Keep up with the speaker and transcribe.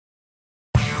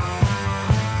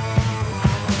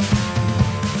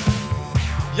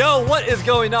Yo, what is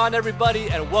going on, everybody,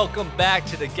 and welcome back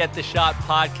to the Get the Shot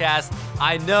podcast.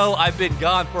 I know I've been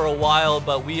gone for a while,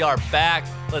 but we are back.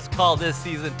 Let's call this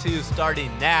season 2 starting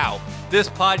now. This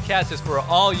podcast is for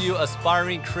all you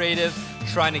aspiring creatives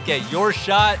trying to get your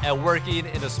shot at working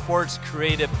in the sports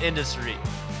creative industry.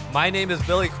 My name is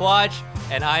Billy Quach,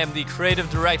 and I am the creative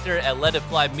director at Let It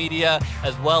Fly Media,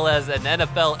 as well as an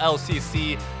NFL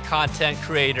LCC content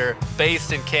creator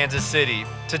based in Kansas City.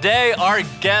 Today, our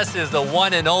guest is the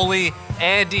one and only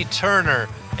Andy Turner,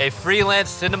 a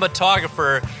freelance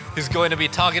cinematographer who's going to be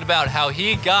talking about how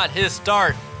he got his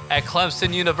start at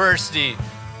Clemson University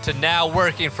to now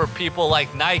working for people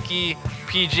like Nike,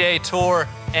 PGA Tour,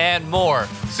 and more.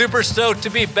 Super stoked to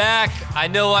be back. I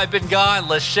know I've been gone.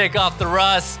 Let's shake off the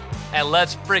rust and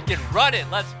let's freaking run it.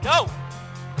 Let's go.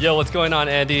 Yo, what's going on,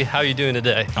 Andy? How are you doing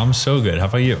today? I'm so good. How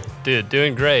about you? Dude,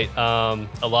 doing great. A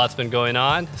lot's been going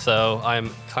on, so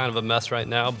I'm kind of a mess right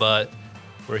now, but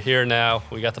we're here now.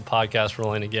 We got the podcast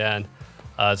rolling again.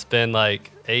 It's been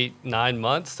like 8-9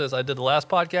 months since I did the last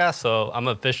podcast, so I'm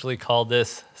officially called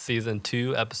this season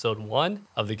 2, episode 1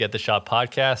 of the Get the Shot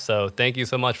podcast. So thank you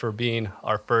so much for being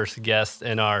our first guest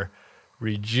in our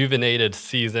rejuvenated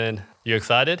season. You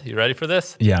excited? You ready for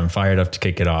this? Yeah, I'm fired up to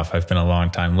kick it off. I've been a long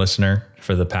time listener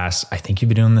for the past, I think you've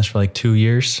been doing this for like 2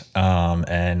 years,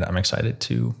 and I'm excited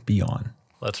to be on.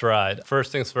 Let's ride.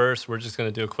 First things first, we're just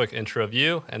going to do a quick intro of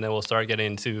you, and then we'll start getting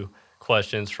into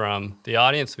questions from the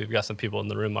audience. We've got some people in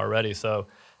the room already, so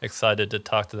excited to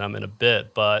talk to them in a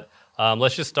bit. But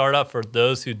let's just start up for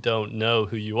those who don't know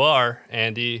who you are.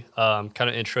 Andy, kind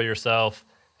of intro yourself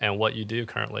and what you do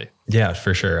currently. Yeah,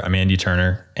 for sure. I'm Andy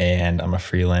Turner, and I'm a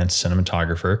freelance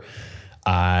cinematographer.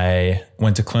 I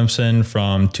went to Clemson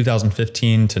from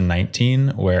 2015 to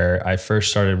 19, where I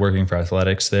first started working for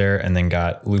athletics there and then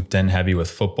got looped in heavy with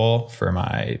football for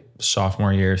my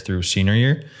sophomore year through senior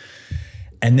year.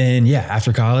 And then,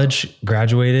 after college,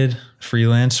 graduated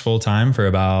freelance full-time for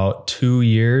about 2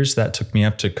 years. That took me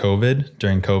up to COVID.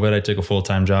 During COVID, I took a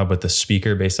full-time job with a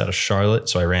speaker based out of Charlotte.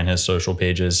 So I ran his social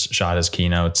pages, shot his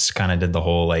keynotes, kind of did the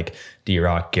whole like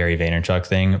D-Rock, Gary Vaynerchuk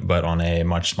thing, but on a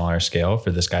much smaller scale for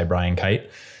this guy, Brian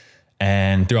Kite.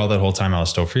 And through all that whole time, I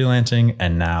was still freelancing,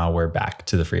 and now we're back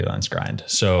to the freelance grind.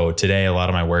 So today, a lot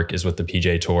of my work is with the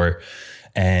PGA Tour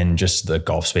and just the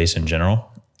golf space in general.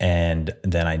 And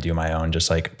then I do my own just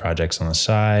like projects on the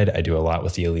side. I do a lot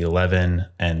with the Elite 11,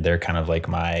 and they're kind of like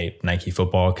my Nike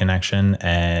football connection.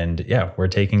 And we're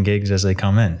taking gigs as they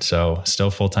come in. So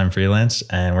still full-time freelance,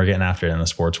 and we're getting after it in the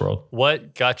sports world.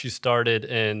 What got you started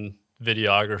in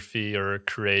videography or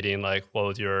creating? Like, what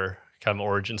was your kind of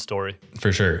origin story?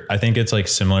 For sure. I think it's like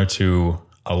similar to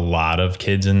a lot of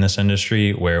kids in this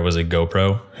industry, where it was a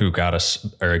GoPro who got us,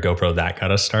 or a GoPro that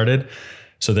got us started.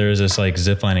 So there was this like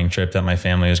ziplining trip that my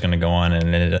family was going to go on,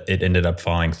 and it ended up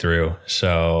falling through.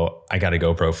 So I got a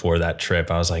GoPro for that trip.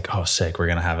 I was like, oh, sick. We're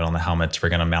going to have it on the helmets. We're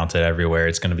going to mount it everywhere.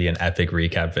 It's going to be an epic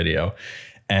recap video.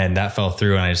 And that fell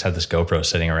through, and I just had this GoPro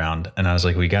sitting around, and I was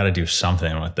like, we got to do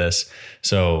something with this.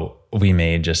 So we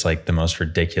made just like the most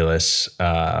ridiculous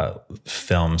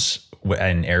films,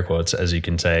 in air quotes, as you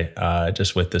can say,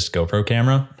 just with this GoPro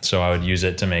camera. So I would use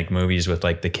it to make movies with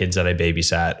like the kids that I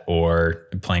babysat, or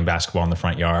playing basketball in the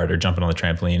front yard, or jumping on the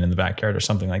trampoline in the backyard, or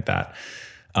something like that.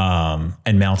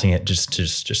 And mounting it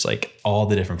just like all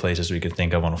the different places we could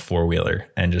think of on a 4-wheeler,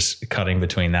 and just cutting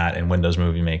between that and Windows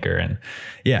Movie Maker. And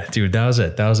dude, that was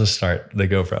it. That was the start, the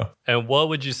GoPro. And what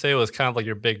would you say was kind of like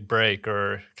your big break,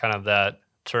 or kind of that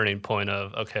turning point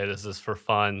of, okay, this is for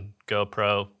fun,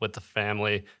 GoPro with the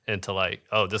family, into like,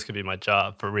 oh, this could be my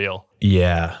job for real?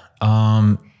 Yeah.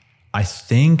 I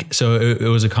think so. It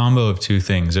was a combo of two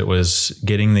things. It was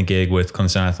getting the gig with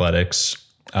Clemson Athletics.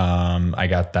 I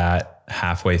got that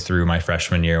halfway through my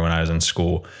freshman year when I was in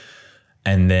school.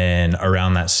 And then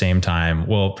around that same time,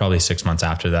 well, probably 6 months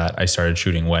after that, I started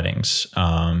shooting weddings.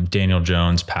 Daniel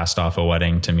Jones passed off a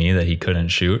wedding to me that he couldn't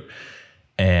shoot.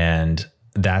 And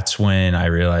that's when I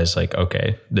realized, like,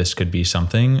 okay, this could be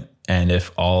something. And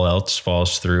if all else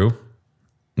falls through,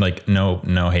 like,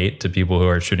 no hate to people who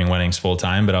are shooting weddings full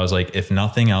time, but I was like, if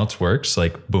nothing else works,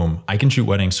 like, boom, I can shoot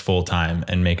weddings full time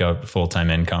and make a full-time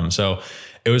income. So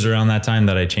it was around that time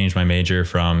that I changed my major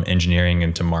from engineering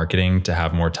into marketing to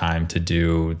have more time to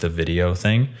do the video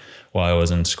thing while I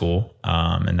was in school.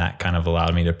 And that kind of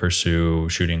allowed me to pursue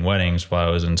shooting weddings while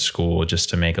I was in school, just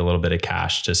to make a little bit of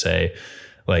cash to say,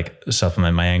 like,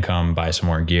 supplement my income, buy some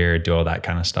more gear, do all that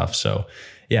kind of stuff. So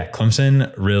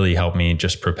Clemson really helped me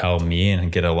just propel me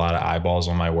and get a lot of eyeballs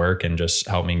on my work, and just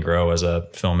help me grow as a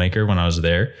filmmaker when I was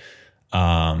there.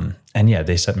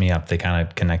 They set me up. They kind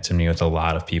of connected me with a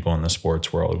lot of people in the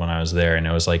sports world when I was there. And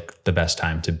it was like the best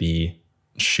time to be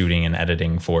shooting and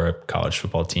editing for a college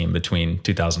football team between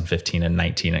 2015 and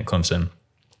 19 at Clemson.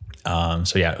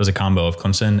 So yeah, it was a combo of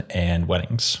Clemson and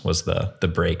weddings was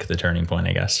the turning point,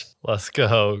 I guess. Let's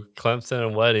go. Clemson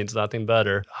and weddings, nothing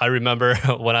better. I remember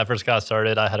when I first got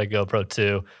started, I had a GoPro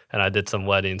 2 and I did some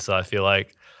weddings. So I feel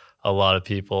like a lot of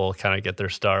people kind of get their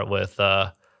start with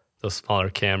those smaller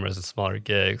cameras and smaller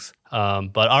gigs.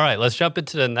 But all right, let's jump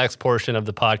into the next portion of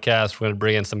the podcast. We're going to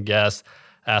bring in some guests,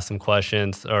 ask some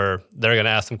questions, or they're going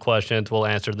to ask some questions. We'll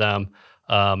answer them,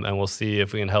 and we'll see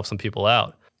if we can help some people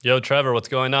out. Yo, Trevor, what's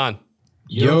going on?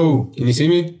 Yo, can you see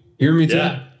me? Hear me too?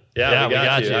 Yeah, we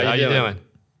got you. How you doing?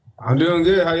 I'm doing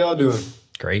good. How y'all doing?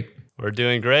 Great. We're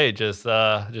doing great. Just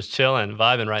chilling,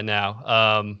 vibing right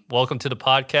now. Welcome to the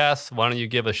podcast. Why don't you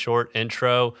give a short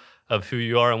intro of who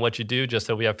you are and what you do, just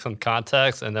so we have some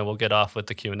context, and then we'll get off with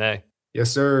the Q&A. Yes,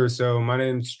 sir. So my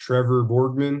name's Trevor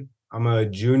Borgman. I'm a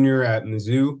junior at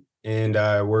Mizzou, and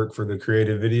I work for the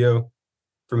creative video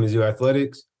for Mizzou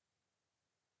Athletics.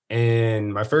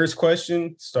 And my first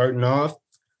question, starting off,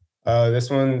 this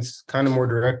one's kind of more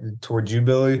directed towards you,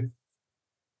 Billy.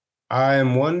 I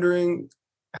am wondering,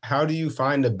 how do you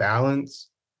find a balance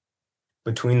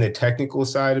between the technical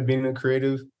side of being a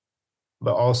creative,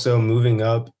 but also moving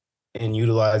up and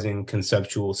utilizing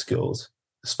conceptual skills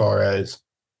as far as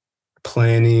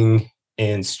planning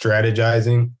and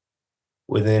strategizing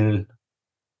within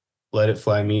Let It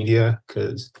Fly Media?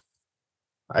 Because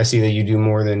I see that you do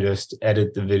more than just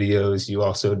edit the videos. You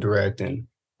also direct, and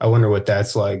I wonder what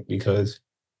that's like, because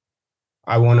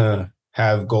I want to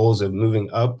have goals of moving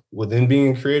up within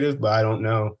being creative, but I don't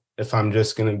know if I'm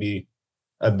just going to be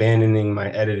abandoning my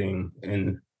editing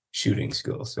and shooting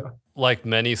skills. So, like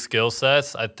many skill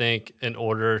sets, I think in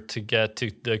order to get to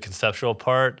the conceptual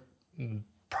part,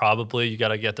 probably you got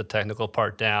to get the technical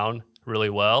part down really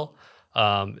well.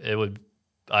 It would,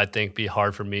 I think, be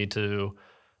hard for me to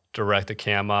direct a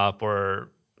cam op or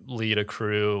lead a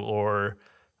crew or,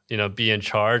 be in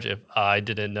charge if I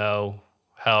didn't know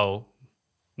how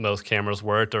most cameras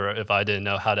worked, or if I didn't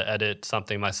know how to edit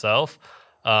something myself.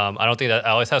 I don't think that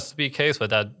always has to be the case, but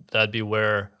that'd be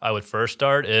where I would first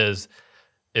start, is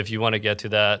if you want to get to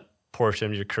that portion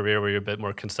of your career where you're a bit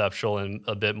more conceptual and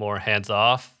a bit more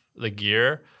hands-off the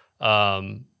gear,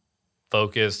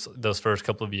 focus those first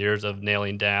couple of years of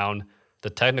nailing down the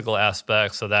technical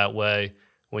aspects, so that way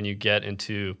when you get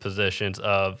into positions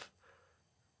of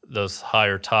those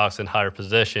higher talks and higher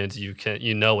positions,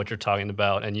 you know what you're talking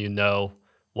about, and you know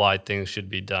why things should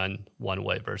be done one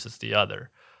way versus the other.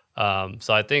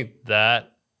 So I think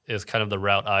that is kind of the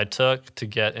route I took to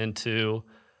get into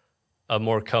a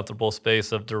more comfortable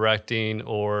space of directing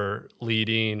or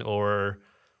leading or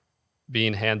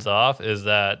being hands off, is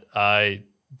that I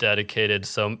dedicated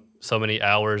so many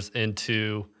hours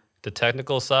into the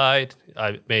technical side.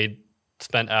 I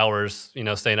spent hours,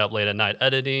 staying up late at night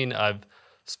editing. I've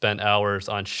spent hours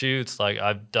on shoots. Like,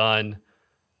 I've done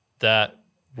that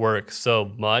work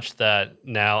so much that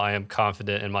now I am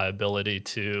confident in my ability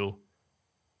to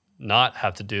not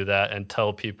have to do that and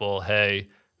tell people, hey,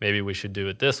 maybe we should do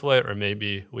it this way, or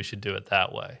maybe we should do it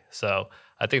that way. So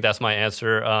I think that's my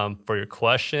answer for your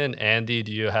question. Andy,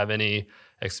 do you have any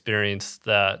experience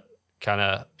that kind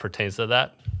of pertains to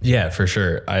that? Yeah, for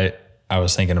sure. I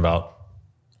was thinking about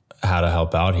how to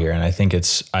help out here, and I think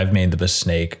I've made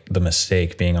the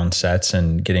mistake being on sets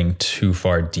and getting too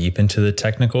far deep into the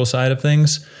technical side of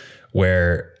things,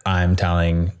 where I'm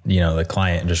telling, the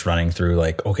client, just running through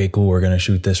like, okay, cool, we're going to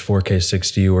shoot this 4K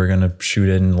 60, we're going to shoot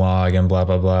it in log and blah,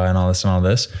 blah, blah, and all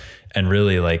this. And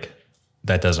really, like,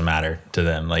 that doesn't matter to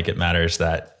them. Like, it matters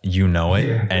that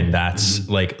it. And that's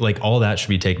like all that should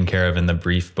be taken care of in the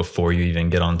brief before you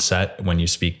even get on set, when you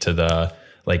speak to the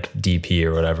like DP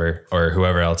or whatever, or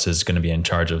whoever else is going to be in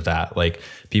charge of that. Like,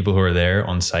 people who are there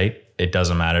on site, it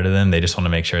doesn't matter to them. They just want to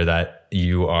make sure that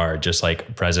you are just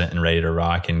like present and ready to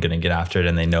rock and going to get after it.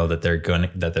 And they know that they're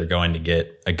going to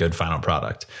get a good final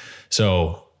product.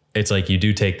 So it's like, you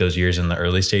do take those years in the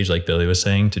early stage, like Billy was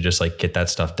saying, to just like get that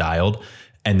stuff dialed.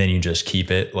 And then you just keep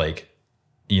it like,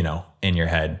 in your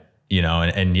head,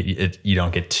 and you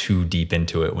don't get too deep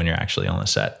into it when you're actually on the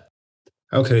set.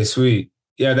 Okay, sweet.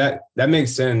 Yeah, that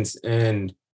makes sense.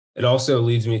 And it also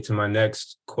leads me to my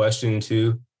next question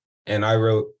too. And I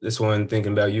wrote this one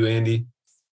thinking about you, Andy.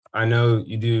 I know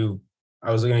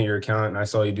I was looking at your account and I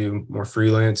saw you do more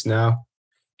freelance now.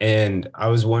 And I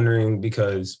was wondering,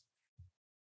 because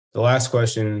the last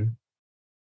question,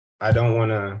 I want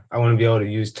to be able to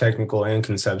use technical and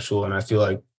conceptual. And I feel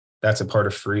like that's a part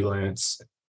of freelance.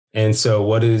 And so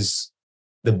what is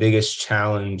the biggest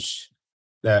challenge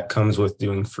that comes with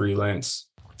doing freelance?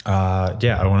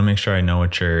 Yeah, I want to make sure I know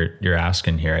what you're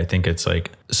asking here. I think it's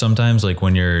like sometimes like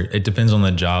when it depends on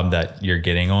the job that you're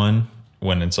getting on,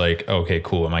 when it's like, okay,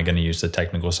 cool. Am I going to use the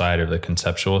technical side or the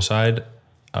conceptual side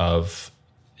of,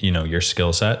 your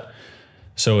skill set?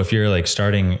 So if you're like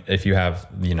if you have,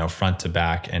 front to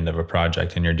back end of a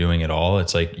project and you're doing it all,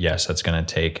 it's like, yes, that's going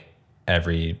to take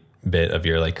every bit of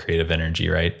your like creative energy,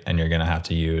 right? And you're going to have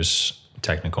to use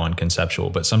technical and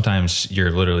conceptual, but sometimes you're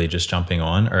literally just jumping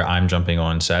on, or I'm jumping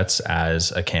on sets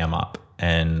as a cam op,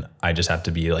 and I just have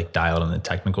to be like dialed on the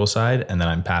technical side, and then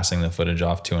I'm passing the footage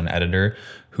off to an editor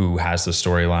who has the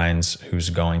storylines,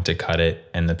 who's going to cut it,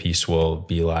 and the piece will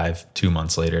be live 2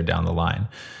 months later down the line.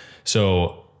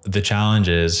 So the challenge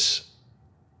is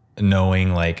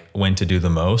knowing like when to do the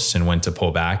most and when to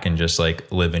pull back and just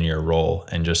like live in your role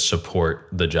and just support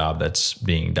the job that's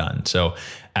being done. So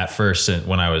at first,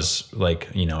 when I was like,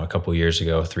 a couple of years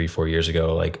ago, 3-4 years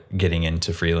ago, like getting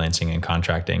into freelancing and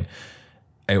contracting,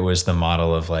 it was the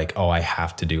model of like, oh, I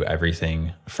have to do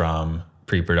everything from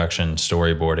pre-production,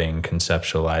 storyboarding,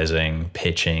 conceptualizing,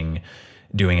 pitching,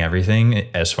 doing everything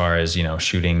as far as,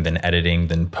 shooting, then editing,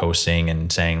 then posting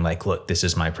and saying like, look, this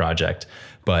is my project.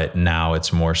 But now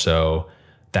it's more so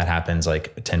that happens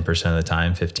like 10% of the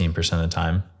time, 15% of the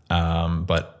time.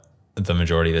 But the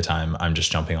majority of the time I'm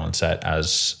just jumping on set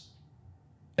as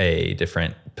a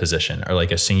different position or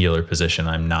like a singular position.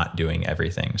 I'm not doing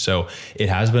everything. So it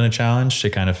has been a challenge to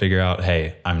kind of figure out,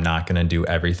 hey, I'm not going to do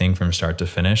everything from start to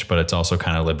finish, but it's also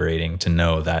kind of liberating to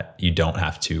know that you don't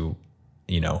have to,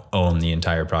 own the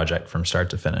entire project from start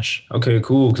to finish. Okay,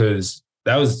 cool. Because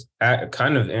that was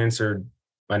kind of answered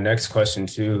my next question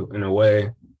too, in a way.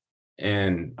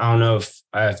 And I don't know if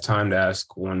I have time to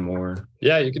ask one more.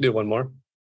 Yeah, you can do one more.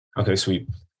 Okay, sweet.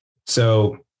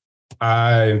 So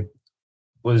I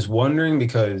was wondering,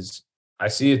 because I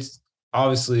see it's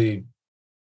obviously,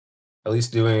 at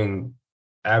least doing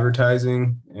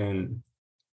advertising and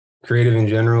creative in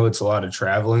general, it's a lot of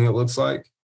traveling, it looks like.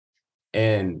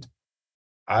 And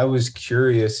I was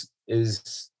curious,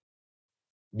 is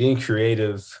being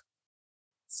creative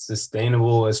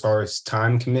sustainable as far as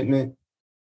time commitment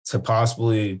to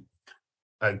possibly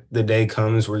like the day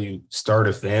comes where you start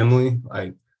a family?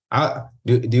 Like,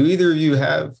 do either of you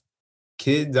have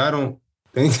kids? I don't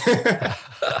think.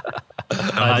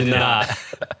 I do not.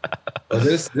 Well,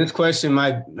 this question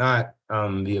might not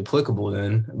be applicable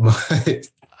then, but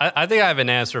I think I have an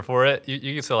answer for it.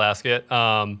 You can still ask it.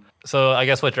 So I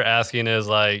guess what you're asking is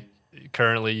like,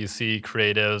 currently you see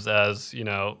creatives as,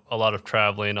 a lot of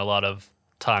traveling, a lot of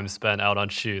time spent out on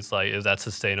shoots. Like, is that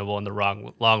sustainable in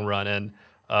the long run? And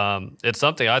it's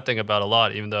something I think about a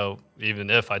lot, even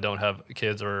if I don't have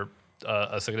kids or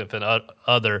a significant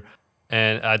other.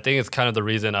 And I think it's kind of the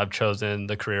reason I've chosen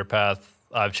the career path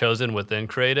I've chosen within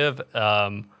creative,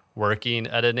 working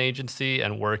at an agency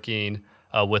and working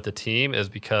with a team, is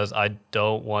because I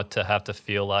don't want to have to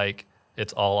feel like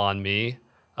it's all on me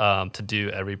to do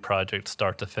every project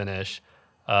start to finish,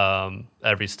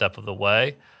 every step of the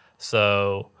way.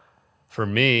 So for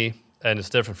me, and it's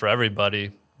different for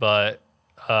everybody, but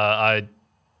I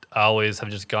always have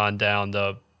just gone down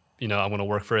the, I'm going to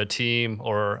work for a team,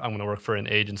 or I'm going to work for an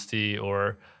agency,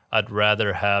 or I'd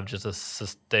rather have just a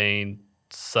sustained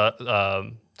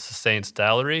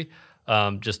salary,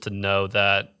 just to know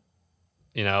that,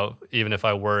 even if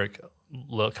I work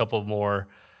a couple more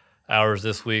hours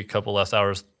this week, couple less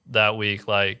hours that week,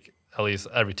 like at least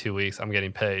every 2 weeks, I'm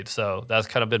getting paid. So that's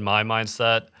kind of been my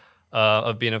mindset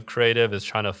of being a creative, is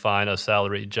trying to find a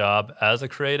salary job as a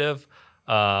creative.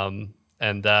 And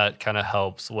that kind of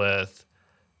helps with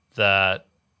that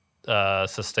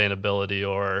sustainability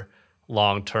or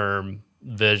long-term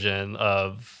vision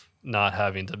of not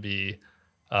having to be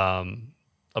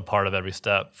a part of every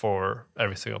step for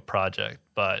every single project.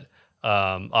 But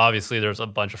obviously there's a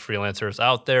bunch of freelancers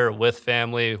out there with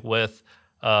family, with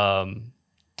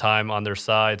time on their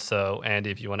side. So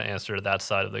Andy, if you want to answer that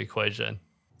side of the equation.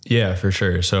 Yeah, for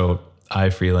sure. So I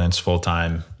freelance full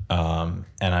time,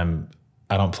 and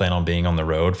I don't plan on being on the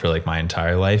road for like my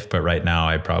entire life, but right now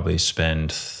I probably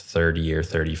spend 30 or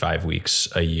 35 weeks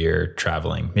a year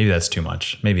traveling. Maybe that's too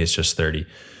much. Maybe it's just 30.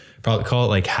 Probably call it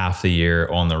like half the year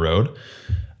on the road.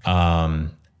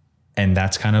 And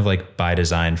that's kind of like by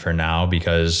design for now,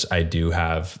 because I do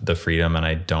have the freedom and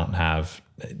I don't have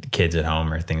kids at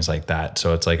home or things like that.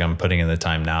 So it's like I'm putting in the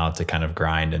time now to kind of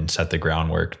grind and set the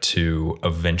groundwork to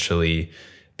eventually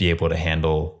be able to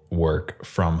handle work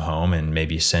from home and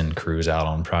maybe send crews out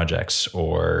on projects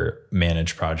or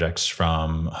manage projects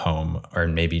from home, or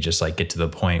maybe just like get to the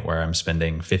point where I'm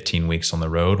spending 15 weeks on the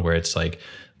road, where it's like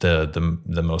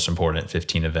the most important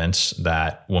 15 events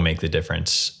that will make the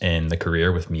difference in the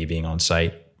career, with me being on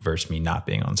site versus me not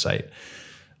being on site.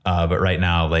 But right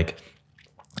now, like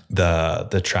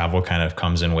the travel kind of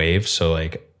comes in waves. So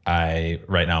like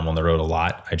right now I'm on the road a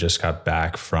lot. I just got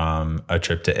back from a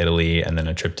trip to Italy and then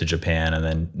a trip to Japan. And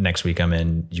then next week I'm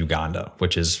in Uganda,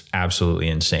 which is absolutely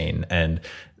insane. And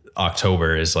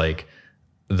October is like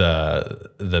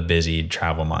the busy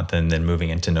travel month, and then moving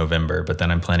into November, but then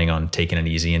I'm planning on taking it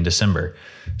easy in December.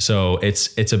 So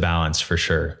it's a balance for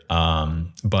sure.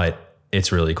 But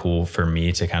it's really cool for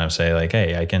me to kind of say like,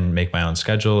 hey, I can make my own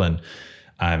schedule and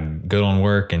I'm good on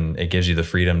work, and it gives you the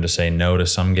freedom to say no to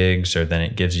some gigs, or then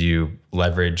it gives you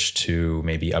leverage to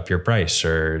maybe up your price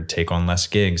or take on less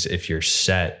gigs. If you're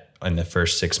set in the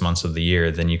first 6 months of the year,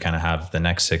 then you kind of have the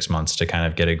next 6 months to kind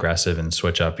of get aggressive and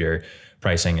switch up your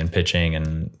pricing and pitching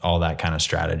and all that kind of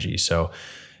strategy. So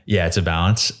yeah, it's a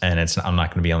balance, and I'm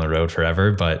not going to be on the road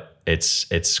forever, but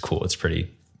it's cool. It's pretty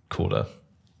cool to,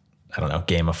 I don't know,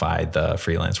 gamify the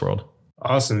freelance world.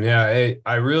 Awesome. Yeah. Hey,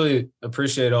 I really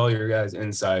appreciate all your guys'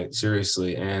 insight,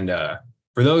 seriously. And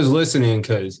for those listening,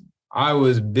 because I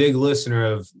was a big listener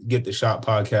of Get the Shot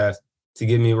podcast to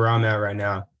get me where I'm at right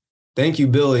now. Thank you,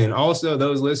 Billy. And also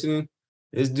those listening,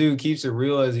 this dude keeps it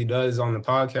real as he does on the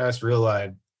podcast, real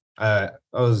live. It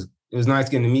was nice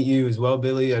getting to meet you as well,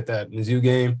 Billy, at that Mizzou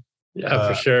game. Yeah,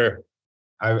 for sure.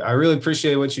 I really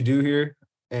appreciate what you do here,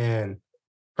 and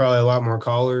probably a lot more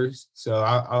callers. So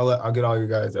I'll get all your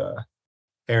guys'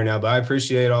 hair now, but I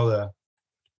appreciate all the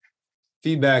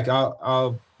feedback.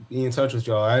 I'll be in touch with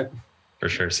y'all. All right. For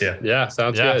sure. See ya. Yeah,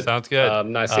 sounds good. Sounds good.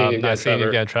 Nice seeing you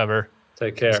again, Trevor.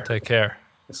 Take care. Take care.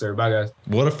 Yes, sir. Bye, guys.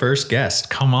 What a first guest.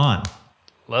 Come on.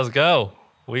 Let's go.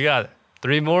 We got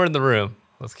 3 more in the room.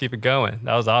 Let's keep it going.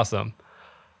 That was awesome.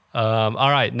 All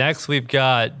right. Next, we've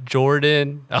got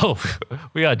Jordan. Oh,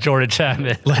 we got Jordan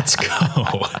Chapman. Let's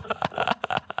go.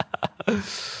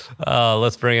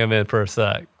 Let's bring him in for a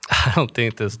sec. I don't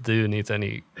think this dude needs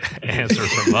any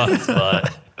answers from us,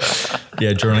 but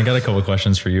Yeah, Jordan, I got a couple of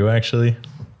questions for you, actually.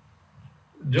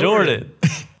 Jordan.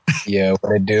 Yeah,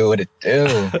 what it do? What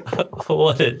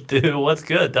it do? What's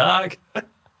good, dog?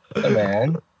 Hey,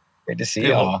 man. Great to see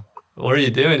y'all. What are you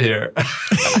doing here?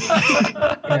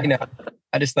 You know,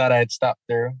 I just thought I'd stop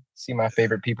through, see my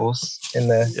favorite peoples in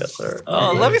the. Yes, sir.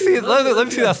 Oh, let me see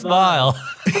that smile.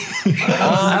 You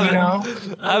know,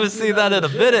 I haven't seen that in a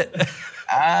minute.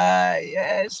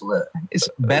 yeah, it's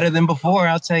better than before.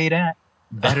 I'll tell you that.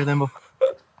 Better than before.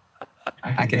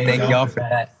 I can thank y'all for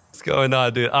that. What's going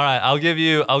on, dude? All right, I'll give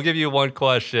you one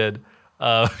question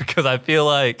because I feel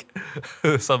like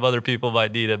some other people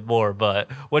might need it more.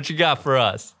 But what you got for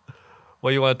us?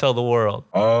 What do you want to tell the world?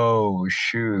 Oh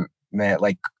shoot, man!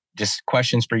 Like just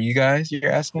questions for you guys.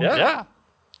 You're asking?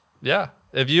 Yeah.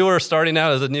 If you were starting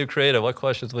out as a new creative, what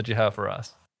questions would you have for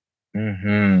us?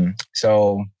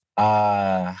 So,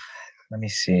 let me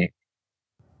see.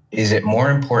 Is it more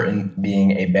important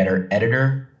being a better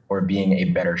editor or being a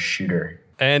better shooter?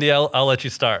 Andy, I'll let you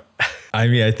start. I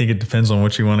mean, I think it depends on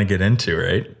what you want to get into,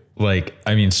 right? Like,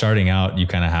 I mean, starting out, you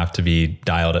kind of have to be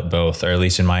dialed at both, or at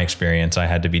least in my experience, I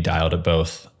had to be dialed at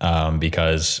both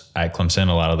because at Clemson,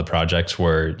 a lot of the projects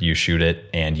where you shoot it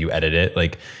and you edit it,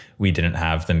 like we didn't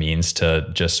have the means to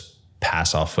just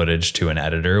pass off footage to an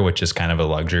editor, which is kind of a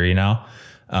luxury now,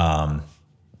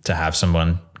 to have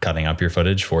someone cutting up your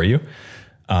footage for you.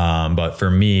 But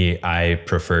for me, I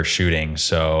prefer shooting.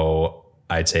 So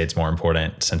I'd say it's more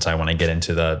important, since I want to get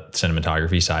into the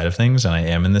cinematography side of things, and I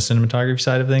am in the cinematography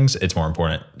side of things, it's more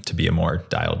important to be a more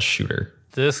dialed shooter.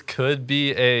 This could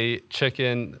be a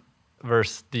chicken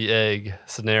versus the egg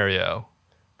scenario,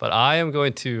 but I am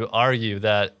going to argue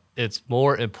that it's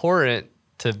more important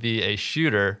to be a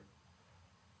shooter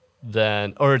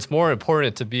it's more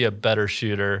important to be a better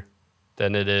shooter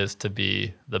than it is to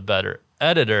be the better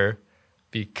editor,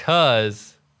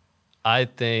 because I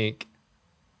think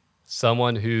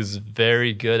someone who's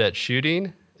very good at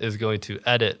shooting is going to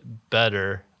edit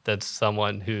better than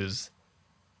someone who's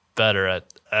better at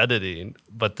editing,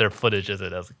 but their footage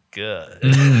isn't as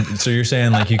good. So you're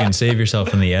saying like you can save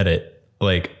yourself in the edit,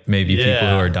 like maybe people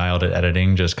who are dialed at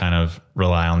editing just kind of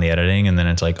rely on the editing, and then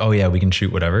it's like, oh yeah, we can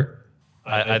shoot whatever.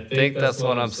 I think that's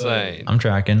what I'm saying. I'm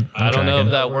tracking. I don't know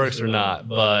if that works or not,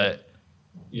 but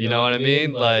you know what I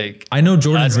mean? Like, I know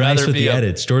Jordan's nice with the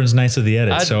edits. Jordan's nice with the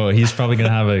edits, so he's probably going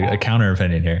to have a counter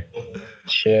opinion here.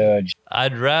 Sure.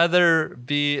 I'd rather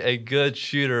be a good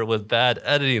shooter with bad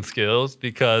editing skills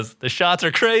because the shots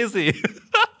are crazy.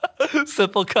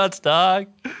 Simple cuts, dog.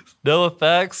 No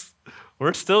effects.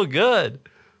 We're still good.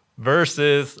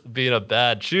 Versus being a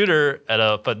bad shooter and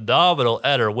a phenomenal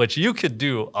editor, which you could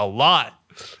do a lot.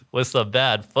 with some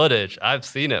bad footage. I've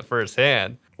seen it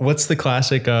firsthand. What's the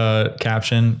classic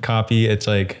caption copy? It's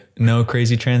like, no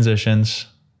crazy transitions,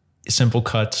 simple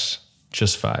cuts,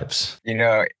 just vibes. You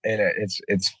know,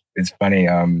 it's funny.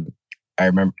 I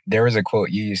remember there was a quote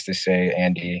you used to say,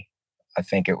 Andy. I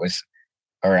think it was,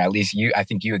 or at least I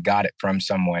think you got it from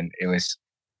someone. It was,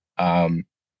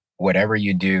 whatever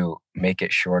you do, make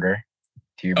it shorter.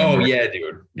 Do you remember? Oh yeah,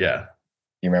 dude. Yeah.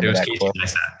 You remember that quote?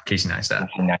 Casey Neistat.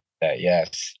 Casey Neistat,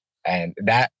 yes. And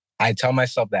that, I tell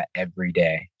myself that every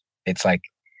day. It's like,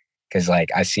 because like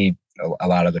I see a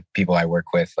lot of the people I work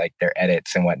with, like their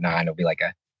edits and whatnot, and it'll be like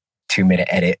a 2-minute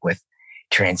edit with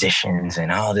transitions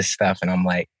and all this stuff. And I'm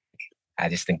like, I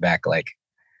just think back, like,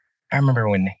 I remember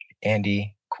when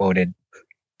Andy quoted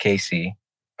Casey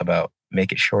about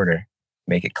make it shorter,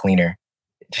 make it cleaner,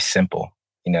 just simple.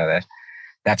 You know,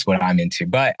 that's what I'm into.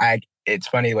 But it's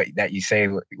funny that you say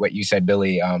what you said,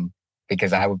 Billy,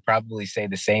 because I would probably say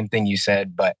the same thing you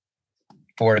said, but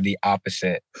for the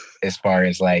opposite, as far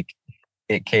as like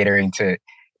it catering to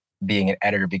being an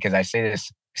editor. Because I say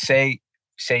this, say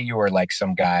you were like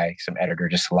some guy, some editor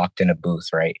just locked in a booth,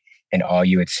 right? And all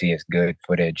you would see is good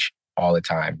footage all the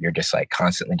time. You're just like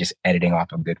constantly just editing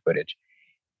off of good footage.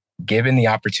 Given the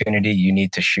opportunity, you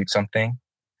need to shoot something.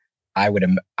 I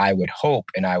would hope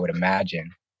and I would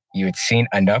imagine you had seen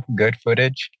enough good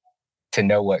footage to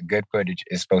know what good footage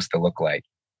is supposed to look like.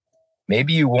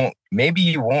 Maybe you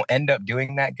won't end up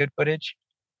doing that good footage,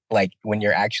 like when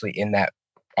you're actually in that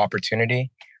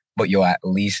opportunity, but you'll at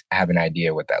least have an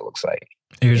idea what that looks like.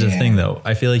 Here's the thing though.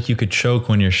 I feel like you could choke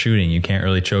when you're shooting. You can't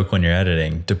really choke when you're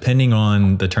editing, depending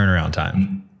on the turnaround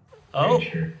time. Oh,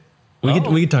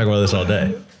 we could talk about this all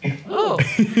day. Oh,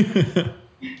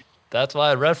 that's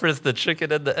why I referenced the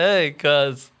chicken and the egg,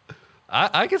 because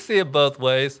I can see it both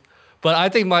ways. But I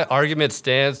think my argument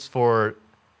stands for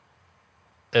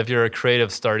if you're a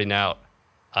creative starting out,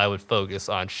 I would focus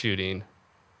on shooting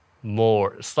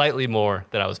slightly more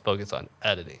than I was focused on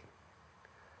editing.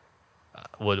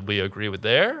 Would we agree with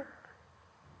there?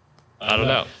 I don't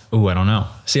know. Ooh, I don't know.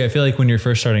 See, I feel like when you're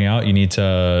first starting out, you need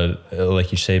to,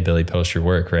 like you say, Billy, post your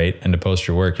work, right? And to post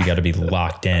your work, you got to be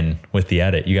locked in with the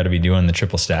edit. You got to be doing the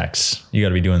triple stacks. You got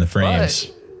to be doing the frames.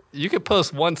 But you could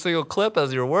post one single clip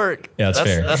as your work. Yeah, that's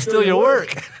fair. That's still your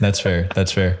work. That's fair.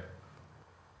 That's fair.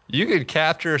 You could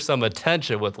capture some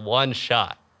attention with one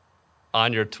shot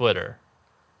on your Twitter.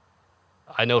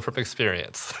 I know from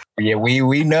experience. Yeah,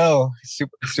 we know.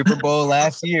 Super Bowl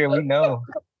last year, we know.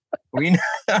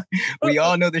 We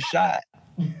all know the shot.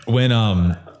 When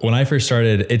I first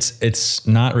started, it's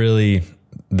not really,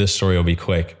 this story will be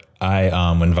quick.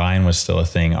 When Vine was still a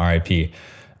thing, RIP,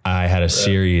 I had a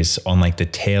series on like the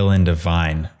tail end of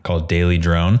Vine called Daily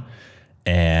Drone.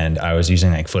 And I was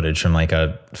using like footage from like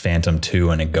a Phantom 2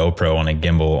 and a GoPro on a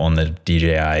gimbal on the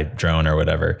DJI drone or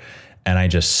whatever. And I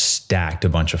just stacked a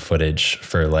bunch of footage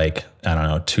for like, I don't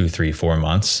know, 2, 3, 4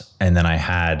 months. And then I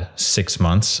had 6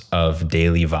 months of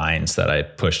daily Vines that I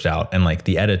pushed out. And like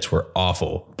the edits were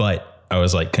awful, but I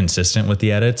was like consistent with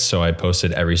the edits. So I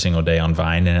posted every single day on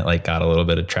Vine and it like got a little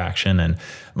bit of traction. And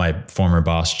my former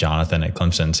boss, Jonathan at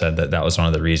Clemson, said that was one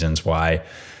of the reasons why,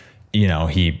 you know,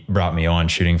 he brought me on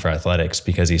Shooting for Athletics,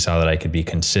 because he saw that I could be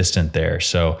consistent there.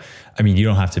 So, I mean, you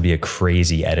don't have to be a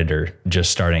crazy editor just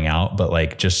starting out, but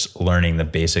like just learning the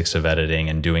basics of editing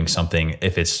and doing something.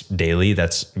 If it's daily,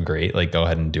 that's great. Like go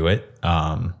ahead and do it.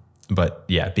 But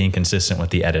yeah, being consistent with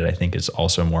the edit, I think is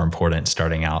also more important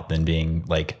starting out than being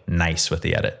like nice with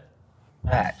the edit.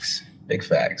 Facts. Big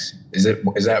facts. Is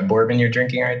that bourbon you're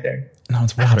drinking right there? No,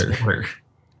 it's water.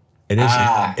 It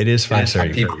is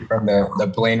 5:30. From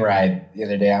the plane ride the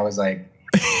other day, I was like,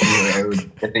 was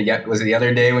it the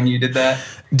other day when you did that?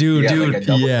 Dude, like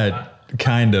yeah,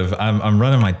 kind of. I'm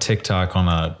running my TikTok on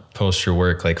a post your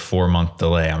work like 4-month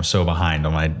delay. I'm so behind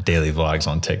on my daily vlogs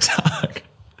on TikTok.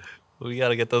 We got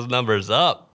to get those numbers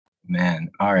up. Man,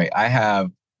 all right. I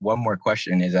have one more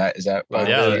question. Is that? Yeah,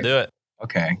 let's do it.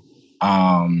 Okay.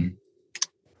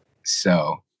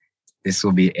 So this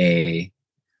will be a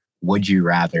would you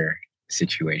rather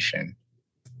situation.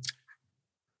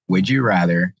 Would you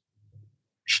rather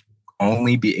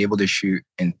only be able to shoot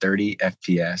in 30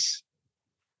 FPS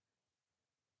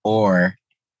or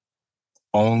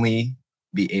only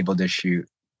be able to shoot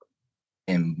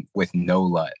with no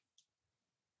LUT?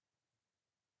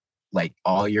 Like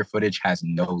all your footage has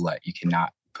no LUT. You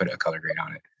cannot put a color grade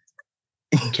on it.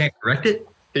 You can't correct it?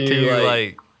 Can you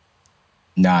like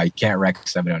Nah, you can't rec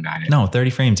 709 it. No, 30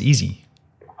 frames easy.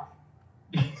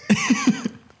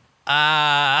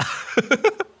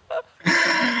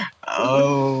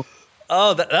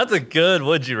 Oh, that's a good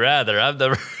would you rather. I've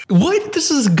never. What? This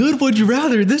is good would you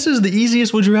rather. This is the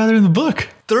easiest would you rather in the book.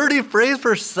 30 frames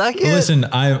per second? Listen,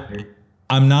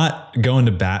 I'm not going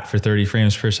to bat for 30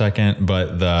 frames per second,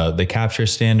 but the capture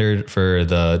standard for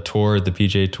the tour, the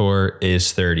PGA Tour,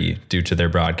 is 30 due to their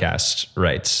broadcast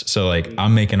rights. So like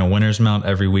I'm making a winner's mount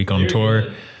every week on tour.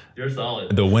 Good. You're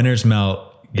solid. The winner's mount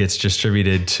gets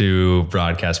distributed to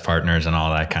broadcast partners and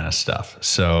all that kind of stuff.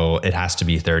 So it has to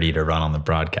be 30 to run on the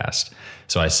broadcast.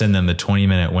 So I send them the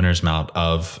 20-minute winner's mount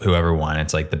of whoever won.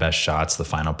 It's like the best shots, the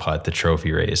final putt, the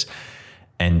trophy raise.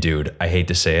 And dude, I hate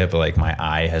to say it, but like my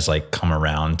eye has like come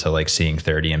around to like seeing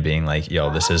 30 and being like,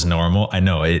 yo, this is normal. I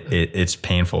know it's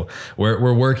painful.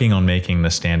 We're working on making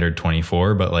the standard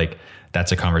 24, but like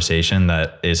that's a conversation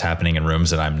that is happening in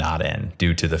rooms that I'm not in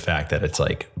due to the fact that it's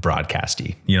like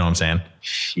broadcasty. You know what I'm saying?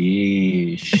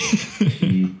 Sheesh.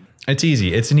 It's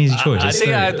easy. It's an easy choice. I It's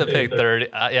think 30. I have to pick 30.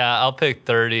 Yeah, I'll pick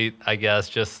 30, I guess.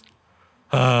 Just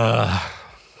I'm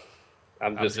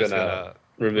just gonna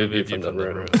remove you from the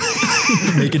room.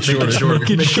 Make it shorter.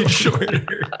 Make it shorter.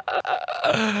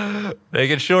 Make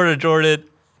it shorter, Jordan.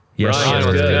 Yes, Ryan, sir.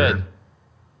 what's good?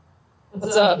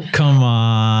 What's up? Come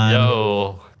on.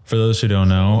 Yo, For those who don't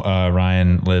know,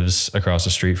 Ryan lives across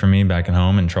the street from me back at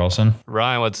home in Charleston.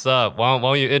 Ryan, what's up? Why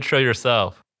don't you intro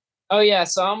yourself? Oh yeah,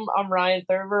 so I'm Ryan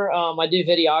Thurber. I do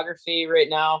videography right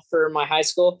now for my high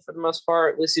school for the most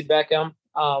part, Lucy Beckham.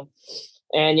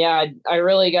 And yeah, I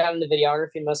really got into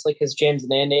videography mostly because James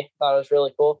and Andy thought it was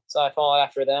really cool, so I followed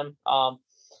after them.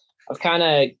 I've kind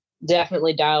of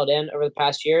definitely dialed in over the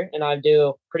past year, and I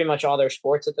do pretty much all their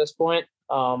sports at this point.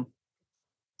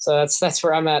 So that's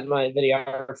where I'm at in my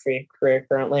videography career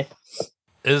currently.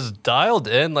 Is dialed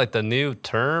in like the new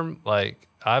term? Like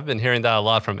I've been hearing that a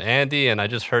lot from Andy, and I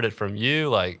just heard it from you.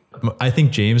 Like I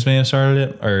think James may have started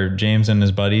it, or James and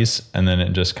his buddies, and then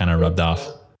it just kind of rubbed off.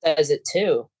 Says it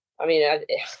too. I mean,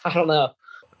 I don't know.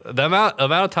 the amount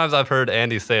of times I've heard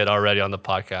Andy say it already on the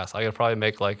podcast, I could probably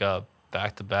make like a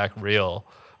back-to-back reel.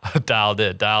 dialed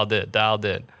in.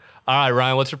 All right,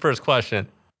 Ryan, what's your first question?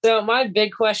 So my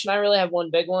big question, I really have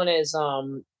one big one, is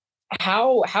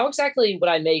how exactly would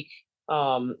I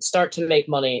start to make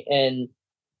money in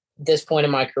this point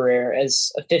in my career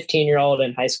as a 15-year-old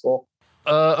in high school?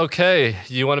 Okay,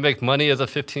 you want to make money as a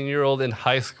 15-year-old in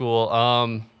high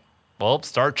school. Well,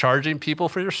 start charging people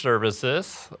for your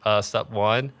services. Step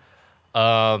one.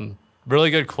 Really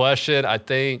good question. I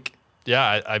think,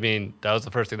 yeah, I mean, that was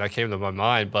the first thing that came to my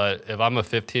mind. But if I'm a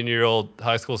 15-year-old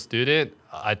high school student,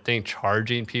 I think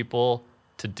charging people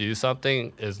to do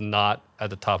something is not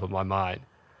at the top of my mind.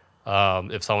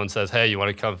 If someone says, hey, you want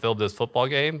to come film this football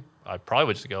game? I probably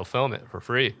would just go film it for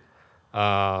free.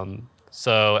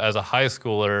 So as a high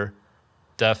schooler,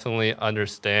 definitely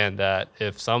understand that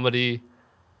if somebody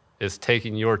is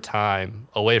taking your time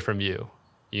away from you,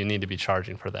 you need to be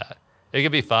charging for that. It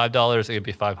could be $5, it could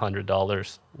be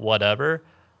 $500, whatever.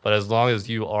 But as long as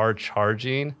you are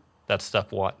charging, that's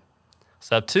step one.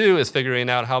 Step two is figuring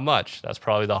out how much. That's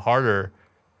probably the harder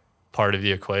part of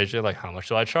the equation. Like, how much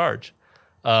do I charge?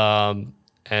 And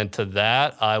to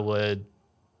that, I would,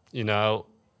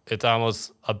 it's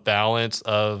almost a balance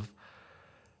of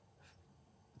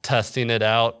testing it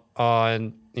out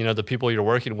on, the people you're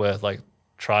working with. Like,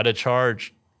 try to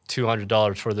charge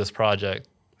 $200 for this project.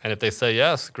 And if they say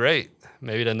yes, great.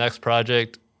 Maybe the next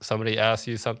project, somebody asks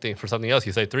you something for something else,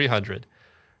 you say $300.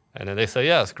 And then they say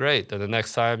yes, great. Then the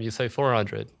next time you say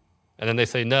 $400. And then they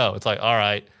say no. It's like, all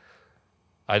right,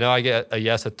 I know I get a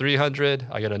yes at $300.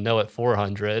 I get a no at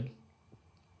 $400.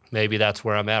 Maybe that's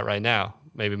where I'm at right now.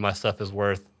 Maybe my stuff is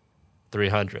worth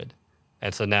 $300.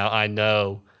 And so now I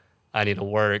know I need to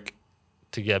work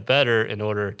to get better in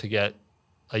order to get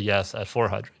a yes at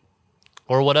 $400.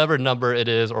 Or whatever number it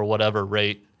is or whatever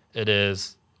rate it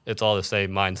is, it's all the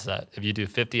same mindset. If you do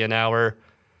 50 an hour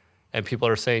and people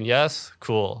are saying yes,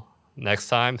 cool. Next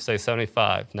time, say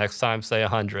 75. Next time, say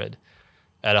 100.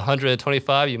 At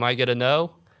 125, you might get a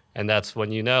no. And that's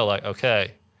when you know, like,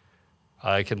 okay,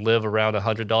 I can live around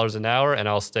 $100 an hour and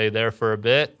I'll stay there for a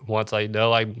bit. Once I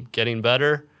know I'm getting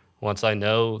better, once I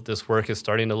know this work is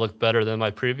starting to look better than my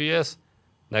previous,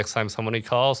 next time somebody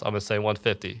calls, I'm going to say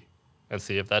 150 and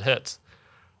see if that hits.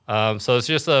 So it's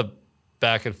just a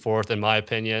back and forth, in my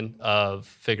opinion, of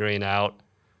figuring out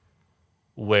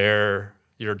where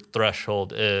your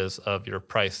threshold is of your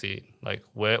pricing. Like,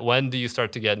 when do you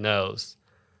start to get no's?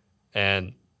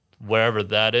 And wherever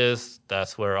that is,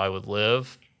 that's where I would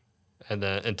live, and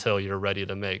then until you're ready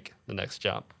to make the next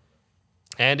jump.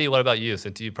 Andy, what about you,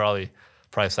 since you probably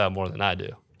price out more than I do?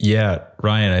 Yeah,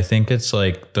 Ryan, I think it's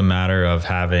like the matter of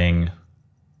having,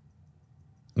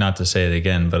 not to say it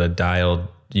again, but a dialed,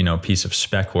 piece of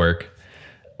spec work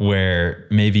where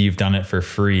maybe you've done it for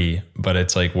free, but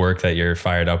it's like work that you're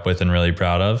fired up with and really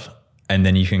proud of. And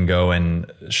then you can go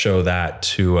and show that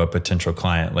to a potential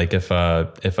client. Like if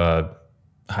a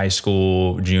high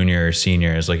school junior or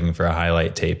senior is looking for a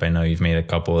highlight tape, I know you've made a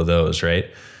couple of those, right?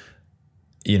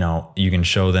 You know, you can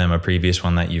show them a previous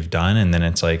one that you've done. And then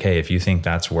it's like, hey, if you think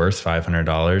that's worth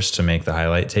 $500 to make the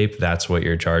highlight tape, that's what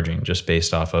you're charging, just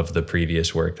based off of the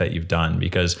previous work that you've done.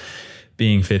 Because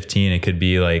being 15, it could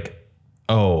be like,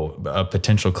 oh, a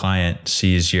potential client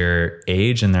sees your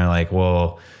age and they're like,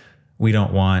 well, we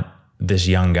don't want this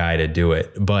young guy to do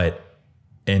it. But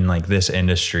in like this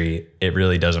industry, it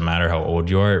really doesn't matter how old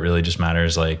you are. It really just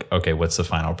matters like, okay, what's the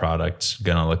final product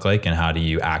going to look like and how do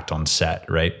you act on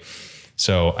set, right?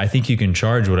 So I think you can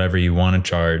charge whatever you want to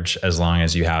charge as long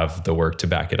as you have the work to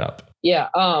back it up. Yeah.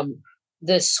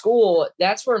 The school,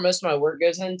 that's where most of my work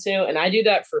goes into. And I do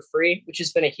that for free, which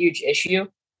has been a huge issue.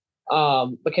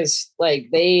 Because like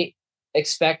they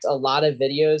expect a lot of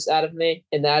videos out of me,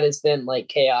 and that has been like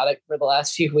chaotic for the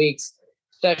last few weeks,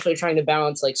 especially trying to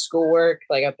balance like schoolwork.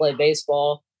 Like I play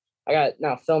baseball. I got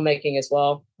now filmmaking as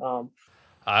well.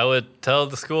 I would tell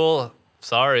the school,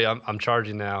 sorry, I'm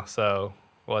charging now. So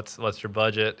what's your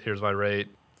budget? Here's my rate.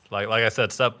 Like I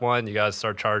said, step one, you guys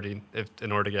start charging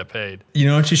in order to get paid. You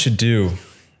know what you should do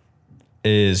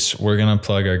is we're going to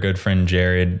plug our good friend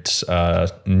Jared's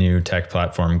new tech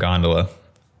platform, Gondola.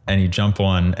 And you jump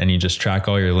on and you just track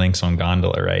all your links on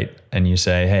Gondola, right? And you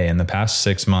say, hey, in the past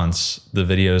 6 months, the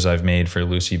videos I've made for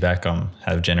Lucy Beckham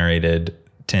have generated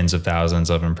tens of thousands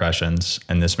of impressions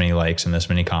and this many likes and this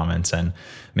many comments. And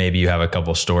maybe you have a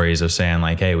couple stories of saying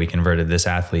like, hey, we converted this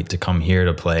athlete to come here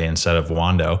to play instead of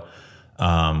Wando,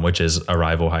 which is a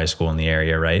rival high school in the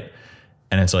area, right?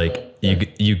 And it's like,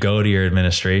 you go to your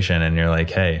administration and you're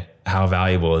like, hey, how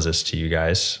valuable is this to you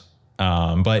guys?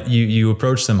 But you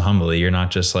approach them humbly. You're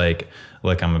not just like,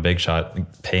 look, I'm a big shot,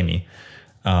 pay me.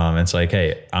 It's like,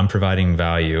 hey, I'm providing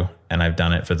value and I've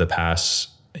done it for the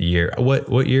past year.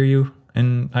 What year are you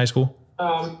in high school?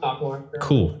 Sophomore.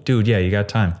 Cool, dude. Yeah, you got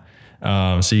time.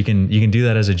 So you can do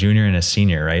that as a junior and a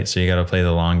senior, right? So you got to play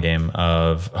the long game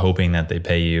of hoping that they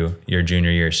pay you your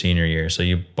junior year, senior year. So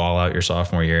you ball out your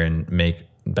sophomore year and make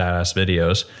badass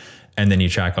videos. And then you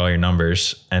track all your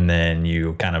numbers and then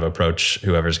you kind of approach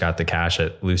whoever's got the cash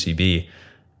at Lucy B.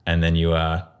 And then you,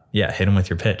 hit them with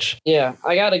your pitch. Yeah.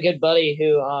 I got a good buddy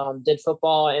who did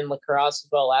football and lacrosse as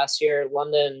well last year,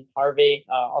 London Harvey,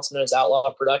 also known as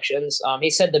Outlaw Productions. He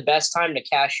said the best time to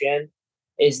cash in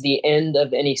is the end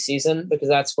of any season because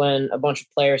that's when a bunch of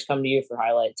players come to you for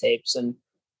highlight tapes. And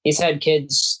he's had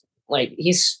kids like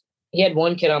he had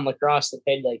one kid on lacrosse that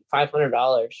paid like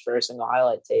 $500 for a single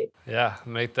highlight tape. Yeah,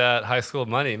 make that high school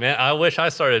money. Man, I wish I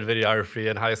started videography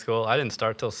in high school. I didn't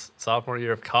start till sophomore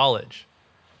year of college.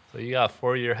 So you got a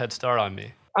 4-year head start on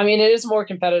me. I mean, it is a more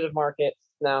competitive market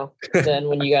now than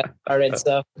when you got started.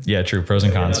 So yeah, true. Pros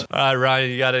and cons. All right,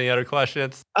 Ryan, you got any other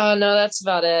questions? No, that's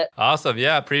about it. Awesome.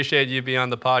 Yeah, appreciate you being on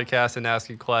the podcast and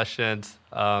asking questions.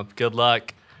 Good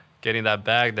luck getting that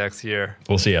bag next year.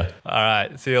 We'll see ya. All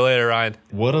right. See you later, Ryan.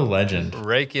 What a legend.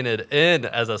 Raking it in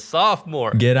as a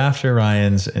sophomore. Get after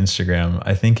Ryan's Instagram.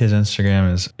 I think his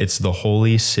Instagram it's the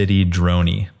Holy City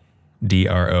Droney,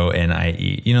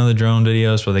 DRONIE. You know the drone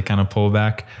videos where they kind of pull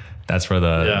back? That's where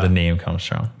the name comes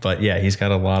from. But yeah, he's got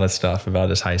a lot of stuff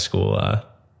about his high school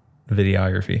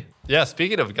videography. Yeah,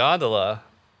 speaking of Gondola,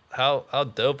 how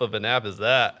dope of an app is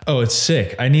that? Oh, it's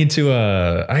sick. I need to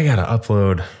I gotta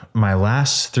upload my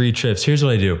last 3 trips. Here's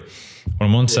what I do. When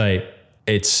I'm on site,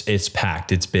 it's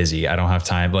packed, it's busy. I don't have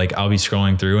time. Like I'll be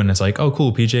scrolling through and it's like, oh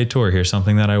cool, PJ Tour, here's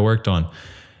something that I worked on.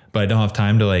 But I don't have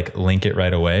time to like link it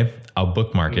right away. I'll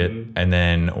bookmark it. And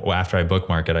then after I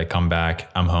bookmark it, I come back,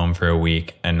 I'm home for a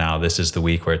week. And now this is the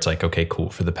week where it's like, okay, cool.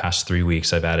 For the past 3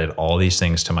 weeks, I've added all these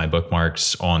things to my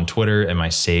bookmarks on Twitter and my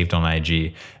saved on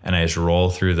IG. And I just roll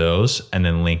through those and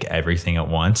then link everything at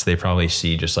once. They probably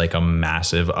see just like a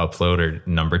massive upload or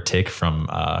number tick from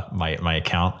my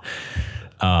account.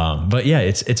 But yeah,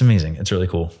 it's amazing. It's really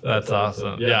cool. That's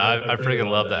awesome. Yeah, I freaking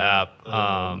love the app.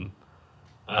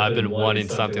 I've been wanting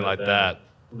something like that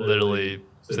literally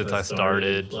since I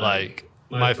started. Like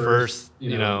my first,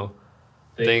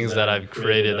 things that I've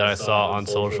created that I saw on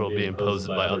social being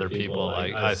posted by other people,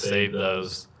 like I saved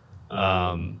those.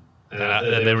 And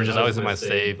they were just always in my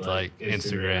saved like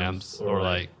Instagrams or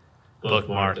like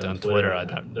bookmarked on Twitter.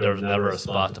 There was never a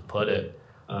spot to put it.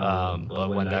 But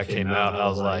when that came out, I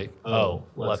was like, oh,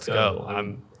 let's go.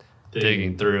 I'm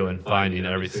digging through and finding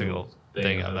every single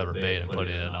thing I've ever made and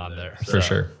putting it on there. For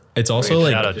sure. It's also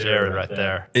Shout out Jared right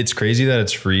there. It's crazy that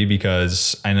it's free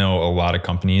because I know a lot of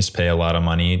companies pay a lot of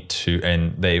money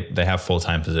and they have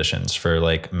full-time positions for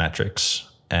like metrics,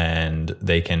 and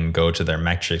they can go to their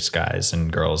metrics guys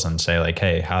and girls and say like,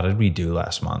 hey, how did we do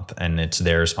last month? And it's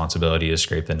their responsibility to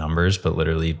scrape the numbers, but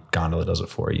literally Gondola does it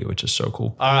for you, which is so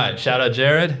cool. All right, shout out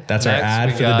Jared. That's our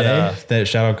ad for the day. That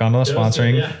shout out Gondola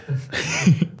sponsoring.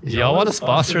 Y'all want to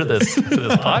sponsor this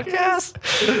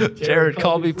podcast? Jared,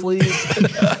 call me please.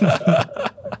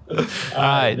 All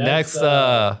right,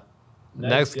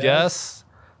 next guest,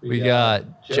 we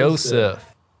got Joseph.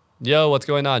 Yo, what's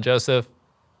going on, Joseph?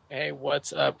 Hey,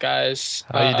 what's up, guys?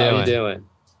 How you doing?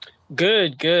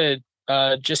 Good.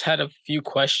 Just had a few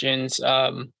questions.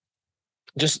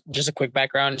 Just a quick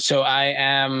background. So I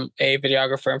am a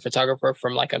videographer and photographer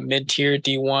from like a mid-tier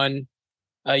D1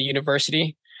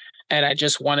 university. And I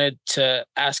just wanted to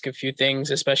ask a few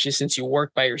things, especially since you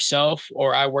work by yourself,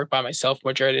 or I work by myself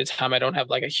majority of the time. I don't have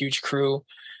like a huge crew.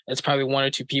 It's probably 1 or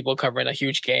 2 people covering a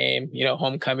huge game,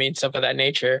 homecoming, stuff of that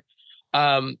nature.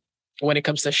 When it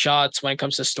comes to shots, when it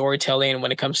comes to storytelling,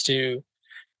 when it comes to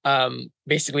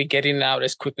basically getting it out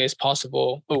as quickly as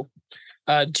possible.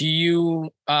 Do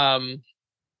you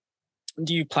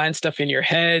plan stuff in your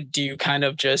head? Do you kind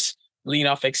of just lean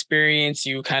off experience?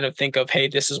 You kind of think of, hey,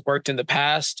 this has worked in the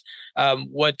past.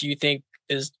 What do you think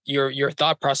is your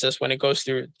thought process when it goes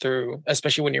through,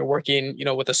 especially when you're working,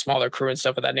 with a smaller crew and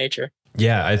stuff of that nature?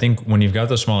 Yeah, I think when you've got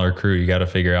the smaller crew, you got to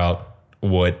figure out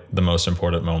what the most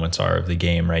important moments are of the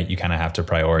game, right? You kind of have to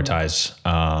prioritize.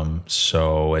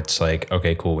 So it's like,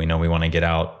 okay, cool. We know we want to get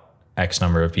out X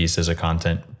number of pieces of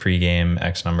content pre-game,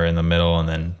 X number in the middle, and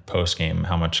then post-game,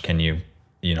 how much can you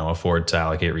afford to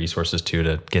allocate resources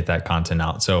to get that content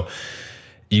out? So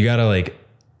you got to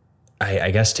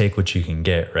I guess take what you can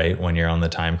get, right? When you're on the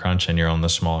time crunch and you're on the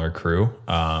smaller crew,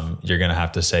 you're going to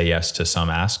have to say yes to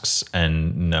some asks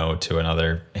and no to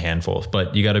another handful.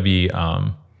 But you got to be,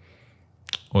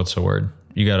 what's the word?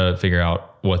 You got to figure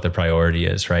out what the priority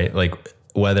is, right? Like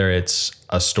whether it's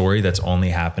a story that's only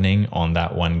happening on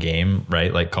that one game,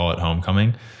 right? Like call it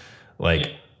homecoming.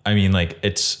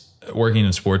 It's working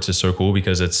in sports is so cool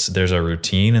because there's a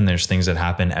routine and there's things that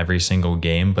happen every single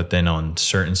game. But then on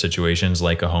certain situations,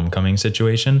 like a homecoming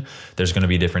situation, there's going to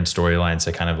be different storylines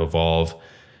that kind of evolve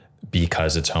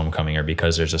because it's homecoming or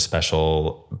because there's a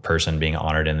special person being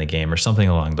honored in the game or something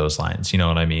along those lines. You know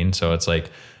what I mean? So it's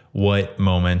like, what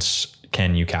moments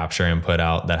can you capture and put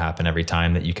out that happen every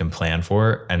time that you can plan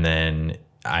for? And then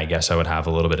I guess I would have a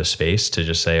little bit of space to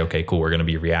just say, okay, cool, we're going to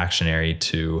be reactionary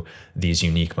to these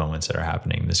unique moments that are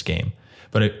happening in this game.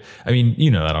 But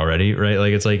you know that already, right?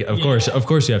 Like, it's like, of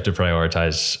course you have to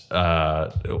prioritize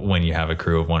when you have a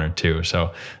crew of 1 or 2.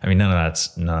 So, none of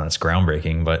that's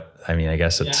groundbreaking, but I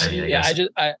guess it's,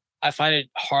 I find it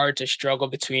hard to struggle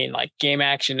between like game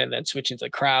action and then switching to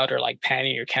the crowd or like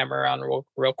panning your camera around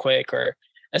real quick, or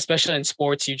especially in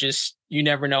sports, you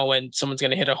never know when someone's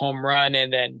going to hit a home run.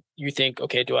 And then you think,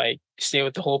 okay, do I stay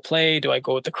with the whole play? Do I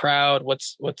go with the crowd?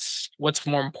 What's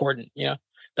more important?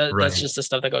 That's just the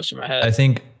stuff that goes through my head. I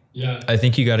think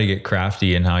you got to get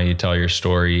crafty in how you tell your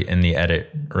story in the edit,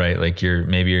 right? Like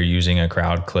maybe you're using a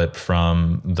crowd clip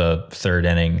from the 3rd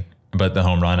inning, but the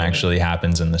home run actually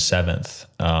happens in the 7th.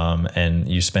 And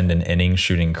you spend an inning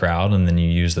shooting crowd, and then you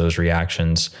use those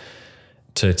reactions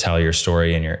to tell your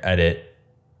story in your edit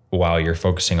while you're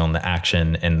focusing on the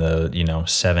action in the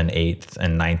 7th, 8th,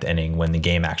 and 9th inning when the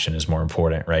game action is more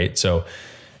important, right? So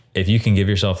if you can give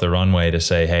yourself the runway to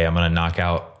say, hey, I'm going to knock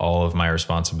out all of my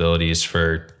responsibilities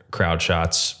for crowd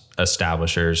shots,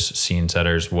 establishers, scene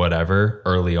setters, whatever,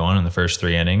 early on in the first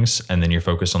 3 innings, and then you're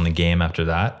focused on the game after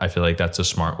that, I feel like that's a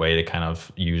smart way to kind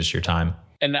of use your time.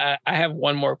 And I have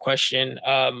one more question.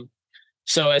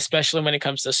 So especially when it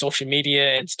comes to social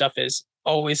media and stuff is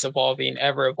always evolving,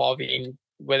 ever evolving,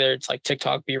 whether it's like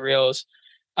TikTok, BeReals.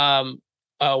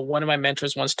 One of my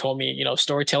mentors once told me,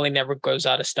 storytelling never goes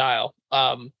out of style.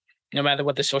 No matter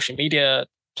what the social media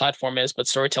platform is, but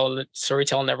storytelling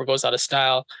never goes out of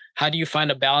style. How do you find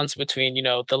a balance between,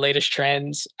 the latest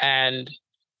trends and,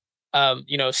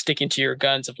 sticking to your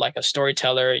guns of like a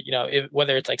storyteller,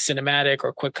 whether it's like cinematic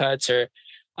or quick cuts, or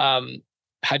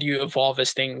how do you evolve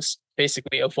as things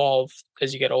basically evolve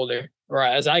as you get older? Or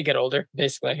as I get older,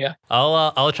 basically, yeah.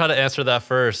 I'll try to answer that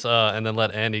first, and then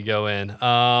let Andy go in.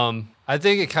 I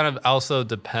think it kind of also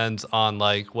depends on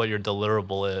like what your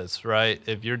deliverable is, right?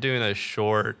 If you're doing a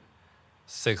short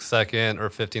 6-second or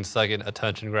 15-second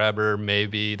attention grabber,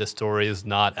 maybe the story is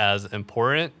not as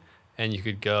important, and you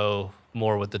could go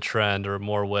more with the trend or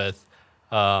more with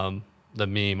the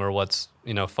meme or what's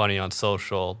funny on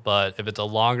social. But if it's a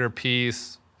longer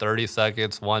piece, 30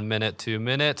 seconds, 1 minute, 2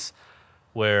 minutes,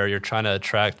 where you're trying to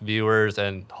attract viewers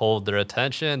and hold their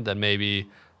attention, then maybe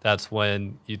that's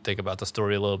when you think about the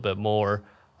story a little bit more,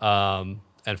 and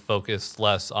focus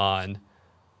less on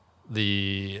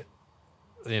the,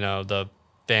 the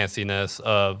fanciness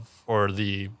of, or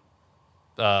the,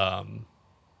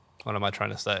 what am I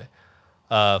trying to say?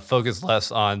 Focus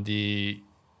less on the,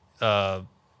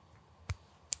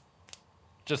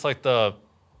 just like the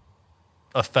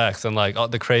effects and like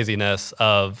the craziness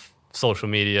of social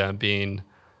media and being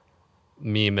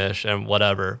meme-ish and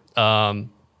whatever. I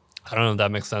don't know if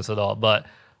that makes sense at all, but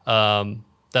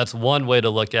that's one way to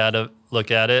look at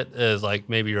it is like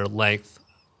maybe your length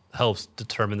helps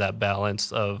determine that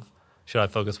balance of, should I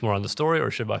focus more on the story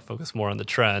or should I focus more on the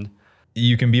trend?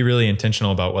 You can be really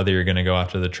intentional about whether you're going to go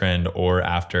after the trend or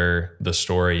after the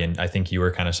story. And I think you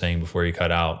were kind of saying before you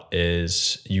cut out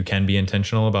is you can be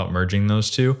intentional about merging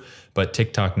those two, but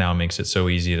TikTok now makes it so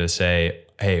easy to say,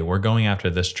 hey, we're going after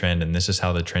this trend and this is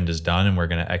how the trend is done and we're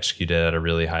going to execute it at a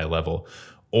really high level.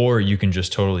 Or you can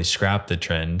just totally scrap the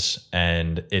trends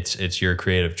and it's your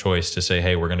creative choice to say,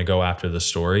 hey, we're going to go after the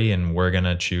story and we're going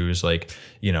to choose like,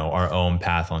 our own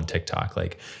path on TikTok.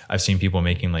 Like I've seen people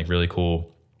making like really cool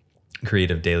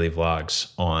creative daily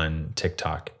vlogs on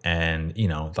TikTok, and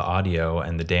the audio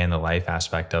and the day in the life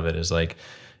aspect of it is like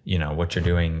what you're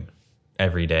doing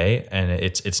every day, and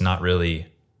it's not really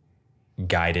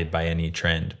guided by any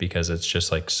trend because it's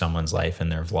just like someone's life in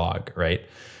their vlog, right?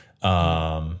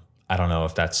 I don't know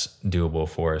if that's doable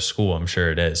for a school. I'm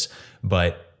sure it is,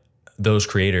 but those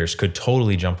creators could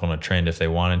totally jump on a trend if they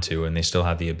wanted to, and they still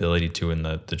have the ability to and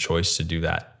the choice to do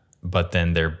that. But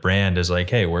then their brand is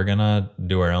like, hey, we're gonna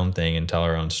do our own thing and tell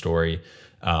our own story,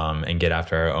 and get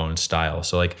after our own style.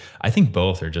 So like, I think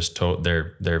both are just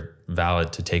they're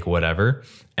valid to take whatever.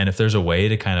 And if there's a way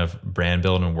to kind of brand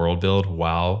build and world build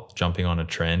while jumping on a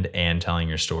trend and telling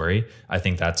your story, I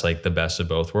think that's like the best of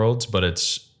both worlds.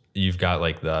 But you've got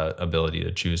like the ability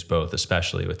to choose both,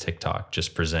 especially with TikTok,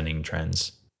 just presenting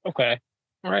trends. Okay.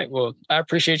 All right. Well, I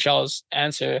appreciate y'all's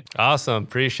answer. Awesome.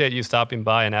 Appreciate you stopping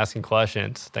by and asking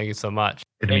questions. Thank you so much.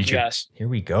 Good to meet you guys. Here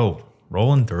we go.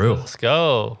 Rolling through. Let's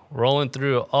go. Rolling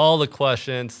through all the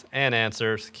questions and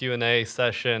answers. Q&A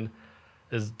session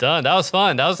is done. That was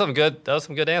fun. That was some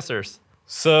good answers.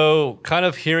 So kind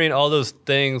of hearing all those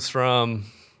things from,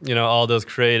 all those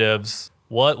creatives,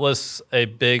 what was a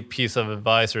big piece of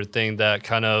advice or thing that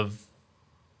kind of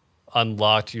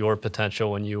unlocked your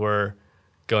potential when you were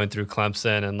going through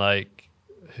Clemson, and like,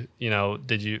 what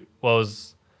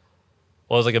was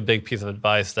like a big piece of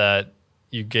advice that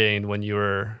you gained when you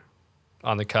were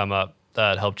on the come up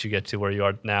that helped you get to where you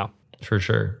are now? For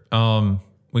sure.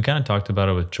 We kind of talked about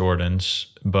it with Jordan's,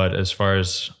 but as far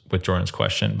as with Jordan's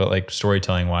question, but like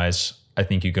storytelling wise, I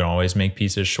think you can always make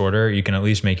pieces shorter. You can at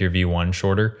least make your V1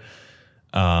 shorter.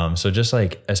 So just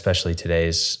like, especially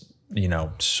today's,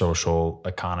 social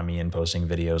economy and posting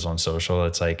videos on social,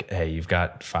 it's like, hey, you've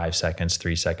got 5 seconds,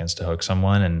 3 seconds to hook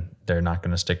someone and they're not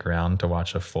going to stick around to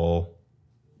watch a full,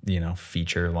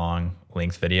 feature long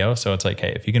length video. So it's like,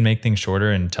 hey, if you can make things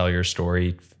shorter and tell your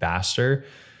story faster,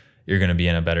 you're going to be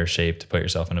in a better shape to put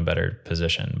yourself in a better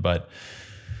position. But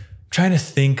trying to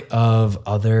think of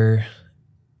other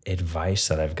advice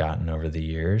that I've gotten over the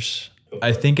years.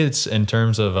 I think it's in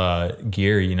terms of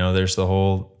gear, there's the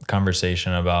whole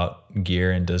conversation about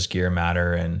gear and does gear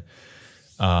matter. And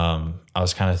I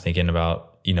was kind of thinking about,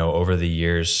 over the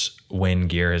years when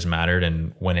gear has mattered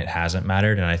and when it hasn't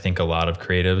mattered. And I think a lot of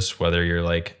creatives, whether you're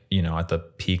like, at the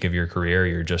peak of your career, or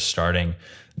you're just starting,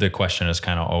 the question is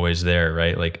kind of always there,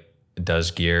 right? Like,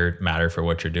 does gear matter for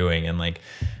what you're doing? And like,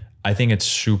 I think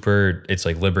it's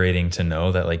like liberating to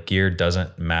know that like gear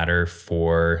doesn't matter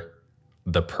for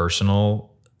the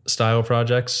personal style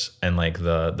projects and like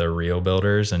the real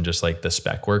builders and just like the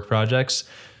spec work projects.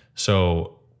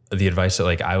 So the advice that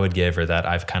like I would give, or that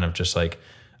I've kind of just like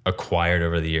acquired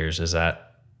over the years, is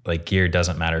that like gear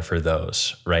doesn't matter for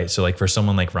those, right? So like for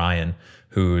someone like Ryan,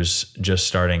 who's just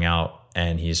starting out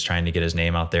and he's trying to get his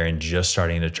name out there and just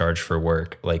starting to charge for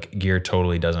work, like gear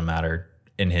totally doesn't matter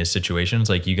in his situations.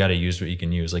 Like you got to use what you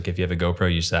can use. Like if you have a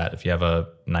GoPro, use that. If you have a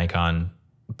Nikon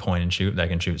point and shoot that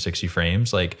can shoot 60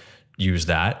 frames, like use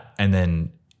that, and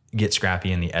then get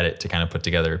scrappy in the edit to kind of put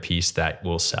together a piece that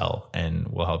will sell and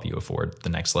will help you afford the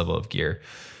next level of gear.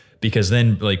 Because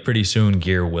then like pretty soon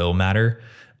gear will matter.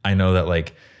 I know that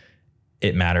like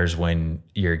it matters when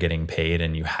you're getting paid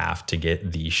and you have to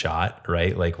get the shot,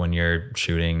 right? Like when you're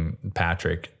shooting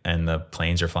Patrick and the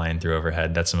planes are flying through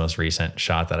overhead, that's the most recent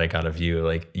shot that I got of you.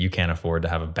 Like you can't afford to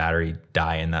have a battery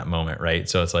die in that moment, right?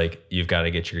 So it's like you've got to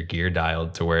get your gear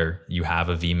dialed to where you have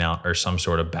a V mount or some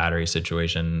sort of battery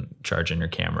situation charging your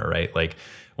camera, right? Like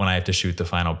when I have to shoot the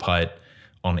final putt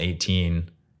on 18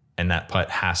 and that putt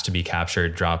has to be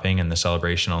captured dropping and the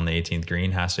celebration on the 18th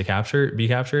green has to be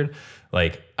captured,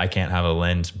 like I can't have a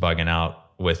lens bugging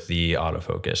out with the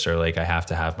autofocus, or like I have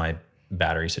to have my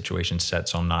battery situation set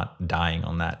so I'm not dying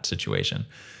on that situation.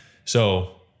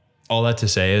 So all that to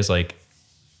say is like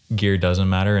gear doesn't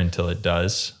matter until it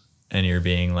does, and you're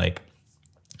being like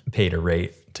paid a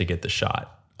rate to get the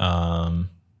shot. So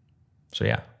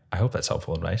yeah, I hope that's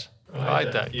helpful advice. I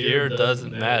like that. Gear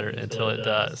doesn't matter until it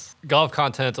does. Golf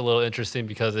content's a little interesting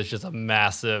because it's just a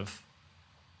massive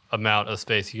amount of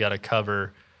space you got to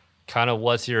cover. Kind of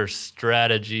what's your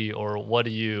strategy, or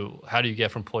how do you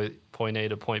get from point A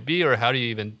to point B, or how do you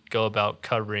even go about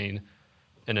covering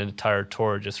an entire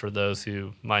tour, just for those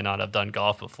who might not have done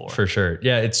golf before? For sure.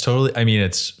 Yeah,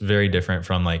 it's very different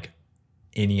from like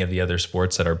any of the other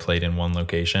sports that are played in one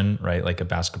location, right? Like a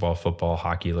basketball, football,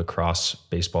 hockey, lacrosse,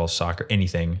 baseball, soccer,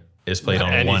 anything is played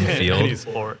on one field. Any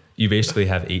sport. You basically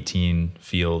have 18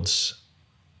 fields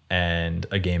and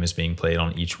a game is being played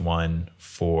on each one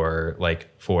for like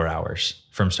 4 hours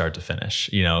from start to finish,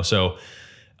 you know? So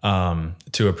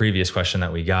to a previous question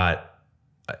that we got,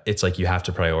 it's like you have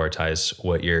to prioritize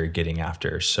what you're getting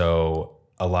after. So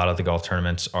a lot of the golf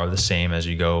tournaments are the same as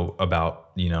you go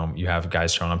about, you know, you have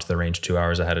guys showing up to the range 2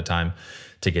 hours ahead of time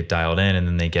to get dialed in, and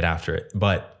then they get after it.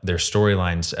 But there's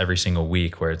storylines every single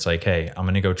week where it's like, hey, I'm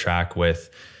going to go track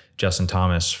with Justin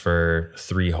Thomas for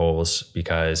 3 holes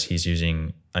because he's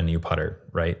using a new putter,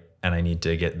 right? And I need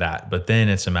to get that. But then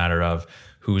it's a matter of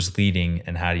who's leading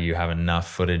and how do you have enough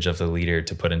footage of the leader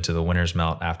to put into the winner's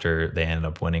melt after they ended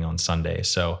up winning on Sunday.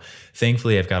 So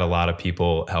thankfully I've got a lot of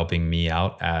people helping me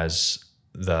out, as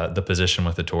the position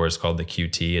with the tour is called the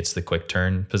QT. It's the quick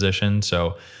turn position.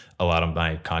 So a lot of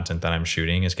my content that I'm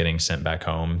shooting is getting sent back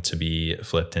home to be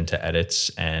flipped into edits,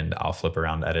 and I'll flip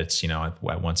around edits, you know,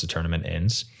 once the tournament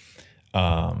ends.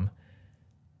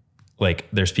 Like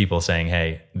there's people saying,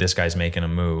 hey, this guy's making a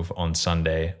move on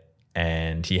Sunday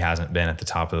and he hasn't been at the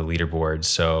top of the leaderboard,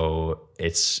 so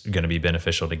it's going to be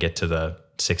beneficial to get to the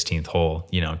 16th hole,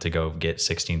 you know, to go get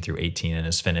 16 through 18 in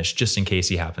his finish, just in case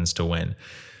he happens to win.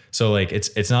 So like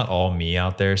it's not all me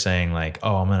out there saying like,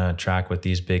 oh, I'm going to track with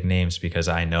these big names because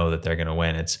I know that they're going to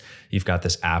win. It's you've got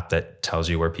this app that tells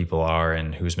you where people are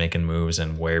and who's making moves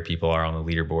and where people are on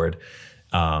the leaderboard.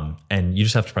 And you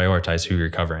just have to prioritize who you're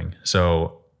covering.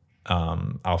 So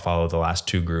I'll follow the last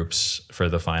 2 groups for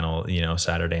the final, you know,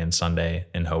 Saturday and Sunday,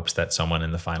 in hopes that someone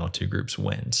in the final 2 groups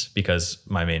wins, because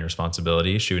my main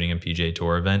responsibility shooting a PGA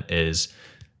Tour event is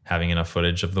having enough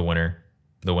footage of the winner,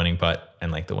 the winning putt,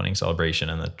 and like the winning celebration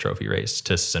and the trophy race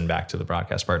to send back to the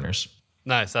broadcast partners.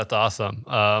 Nice. That's awesome.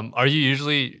 Are you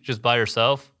usually just by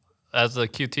yourself as a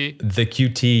QT? The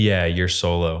QT, yeah, you're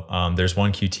solo. There's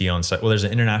one QT on site. Well, there's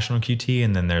an international QT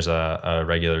and then there's a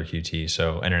regular QT.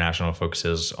 So international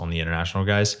focuses on the international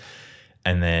guys,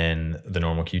 and then the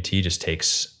normal QT just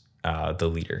takes the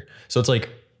leader. So it's like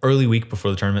early week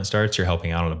before the tournament starts, you're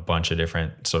helping out on a bunch of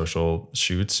different social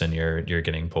shoots, and you're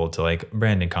getting pulled to like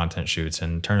branding content shoots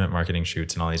and tournament marketing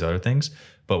shoots and all these other things.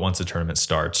 But once the tournament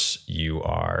starts, you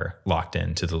are locked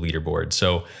into the leaderboard.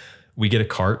 So we get a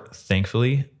cart,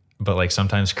 thankfully. But like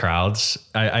sometimes crowds,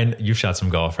 you've shot some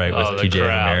golf, right? With PGA of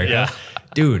America. Yeah.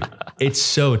 Dude, it's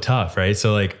so tough, right?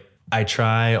 So like I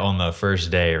try on the first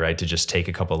day, right, to just take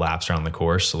a couple laps around the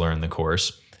course to learn the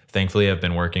course. Thankfully, I've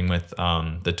been working with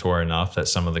the tour enough that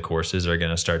some of the courses are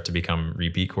going to start to become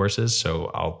repeat courses.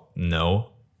 So I'll know,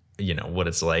 you know, what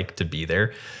it's like to be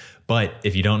there. But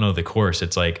if you don't know the course,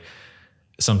 it's like,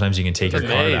 sometimes you can take your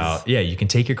card out. Yeah, you can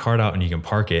take your card out and you can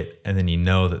park it, and then you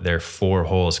know that there are 4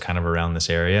 holes kind of around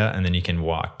this area, and then you can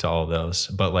walk to all those.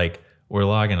 But like we're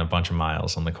logging a bunch of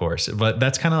miles on the course. But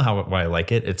that's kind of why I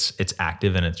like it. It's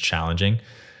active and it's challenging.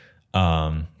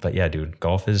 But yeah, dude,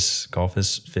 golf is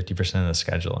 50% of the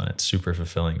schedule, and it's super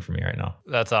fulfilling for me right now.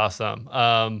 That's awesome.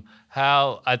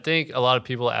 How I think a lot of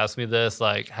people ask me this,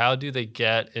 like, how do they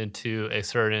get into a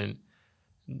certain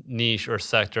niche or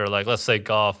sector? Like, let's say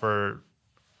golf or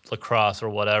lacrosse or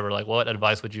whatever. Like, what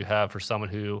advice would you have for someone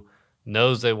who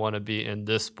knows they want to be in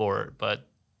this sport, but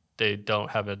they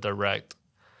don't have a direct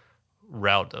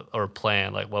route or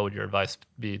plan? Like, what would your advice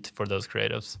be for those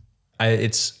creatives?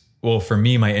 Well, for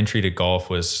me, my entry to golf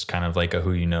was kind of like a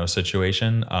who you know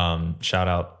situation. Shout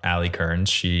out Allie Kearns.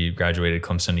 She graduated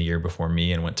Clemson a year before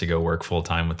me and went to go work full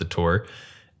time with the tour.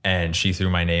 And she threw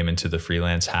my name into the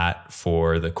freelance hat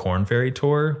for the Korn Ferry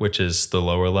Tour, which is the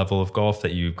lower level of golf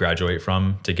that you graduate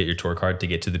from to get your tour card to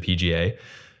get to the PGA.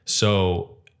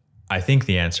 So I think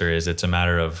the answer is it's a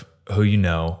matter of who you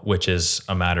know, which is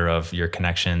a matter of your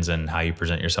connections and how you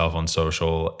present yourself on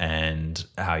social and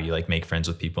how you like make friends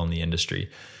with people in the industry.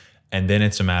 And then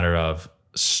it's a matter of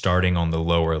starting on the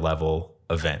lower level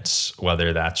events,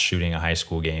 whether that's shooting a high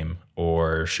school game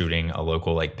or shooting a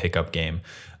local like pickup game.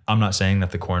 I'm not saying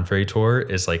that the Korn Ferry Tour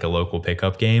is like a local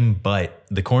pickup game, but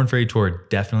the Korn Ferry Tour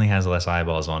definitely has less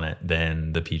eyeballs on it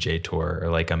than the PGA Tour or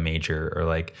like a major or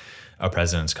like a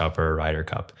President's Cup or a Ryder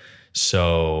Cup.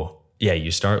 So yeah,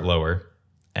 you start lower.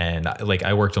 And like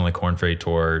I worked on the Korn Ferry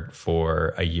Tour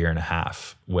for a year and a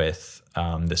half with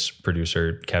this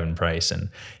producer, Kevin Price, and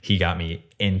he got me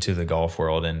into the golf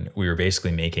world. And we were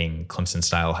basically making Clemson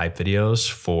style hype videos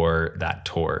for that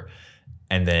tour.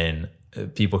 And then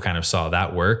people kind of saw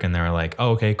that work and they were like,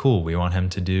 oh, okay, cool. We want him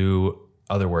to do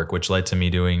other work, which led to me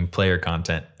doing player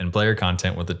content. And player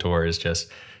content with the tour is just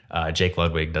Jake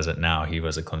Ludwig does it now. He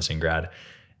was a Clemson grad.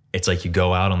 It's like you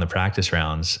go out on the practice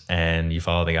rounds and you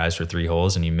follow the guys for 3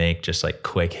 holes and you make just like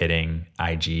quick hitting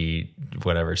IG,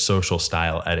 whatever social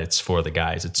style edits for the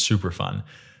guys. It's super fun.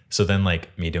 So then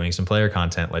like me doing some player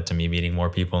content led to me meeting more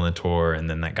people on the tour. And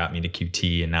then that got me to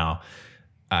QT. And now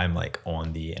I'm like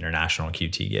on the international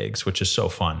QT gigs, which is so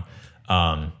fun.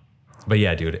 But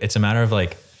yeah, dude, it's a matter of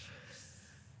like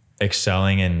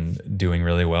excelling and doing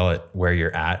really well at where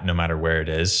you're at, no matter where it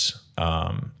is.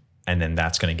 And then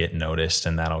that's going to get noticed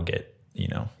and that'll get, you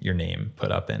know, your name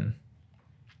put up in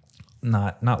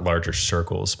not larger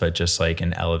circles, but just like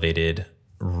in elevated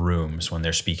rooms when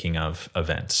they're speaking of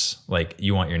events. Like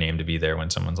you want your name to be there when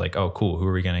someone's like, oh, cool. Who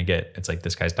are we going to get? It's like,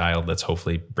 this guy's dialed. Let's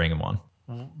hopefully bring him on.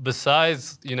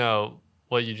 Besides, you know,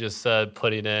 what you just said,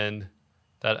 putting in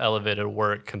that elevated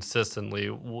work consistently,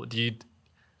 is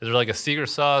there like a secret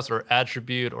sauce or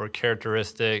attribute or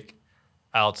characteristic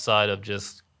outside of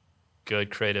just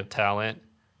good creative talent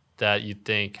that you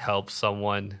think helps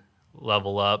someone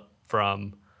level up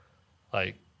from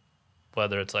like,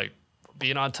 whether it's like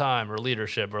being on time or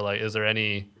leadership, or like,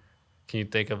 can you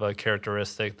think of a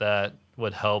characteristic that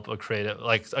would help a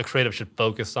creative should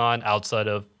focus on outside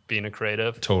of being a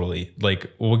creative? Totally.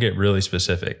 Like we'll get really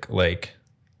specific. Like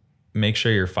make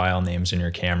sure your file names in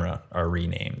your camera are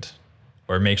renamed,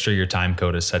 or make sure your time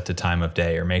code is set to time of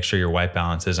day, or make sure your white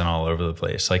balance isn't all over the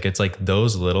place. Like it's like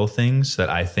those little things that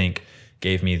I think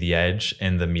gave me the edge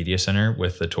in the media center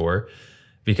with the tour,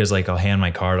 because like I'll hand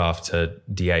my card off to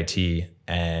DIT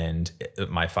and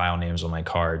my file names on my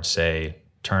card say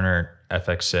Turner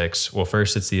FX6. Well,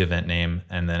 first it's the event name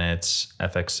and then it's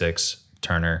FX6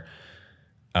 Turner.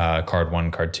 Card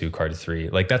 1, card 2, card 3.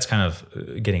 Like that's kind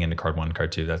of getting into card 1,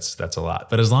 card 2. That's a lot.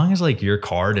 But as long as like your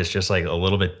card is just like a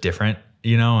little bit different,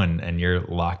 you know, and you're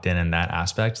locked in that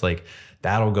aspect, like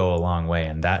that'll go a long way.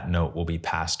 And that note will be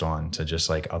passed on to just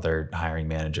like other hiring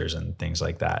managers and things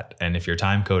like that. And if your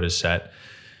time code is set,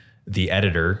 the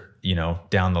editor, you know,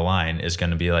 down the line is going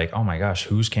to be like, oh my gosh,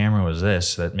 whose camera was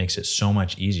this? That makes it so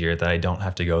much easier that I don't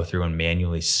have to go through and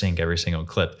manually sync every single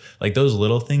clip. Like those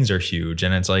little things are huge.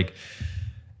 And it's like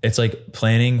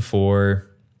planning for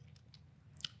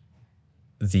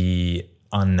the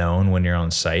unknown when you're on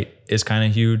site is kind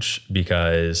of huge,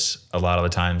 because a lot of the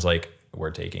times like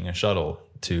we're taking a shuttle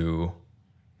to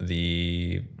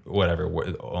the whatever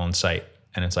on site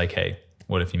and it's like, hey,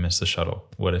 what if you miss the shuttle?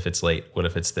 What if it's late? What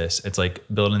if it's this? It's like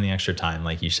building the extra time.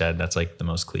 Like you said, that's like the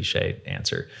most cliche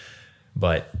answer,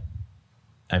 but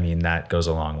I mean, that goes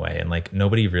a long way. And like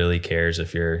nobody really cares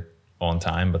if you're on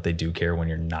time, but they do care when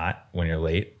you're not, when you're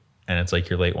late. And it's like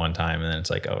you're late one time and then it's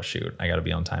like, oh shoot, I got to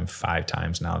be on time 5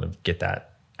 times now to get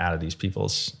that out of these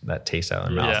people's, that taste out of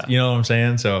their mouth. Yeah. You know what I'm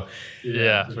saying? So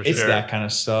yeah, it's that kind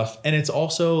of stuff. And it's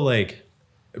also like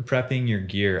prepping your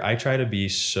gear. I try to be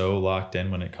so locked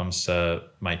in when it comes to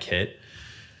my kit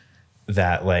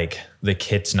that like the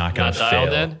kit's not going to fail.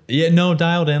 Dialed in? Yeah, no,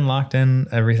 dialed in, locked in,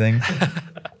 everything.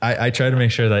 I try to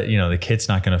make sure that, you know, the kit's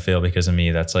not going to fail because of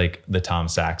me. That's like the Tom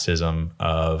Sachsism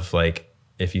of like,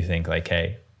 if you think like,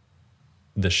 hey,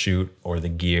 the shoot or the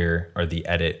gear or the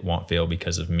edit won't fail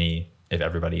because of me, if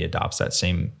everybody adopts that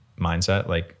same mindset,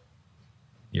 like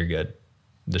you're good.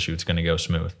 The shoot's going to go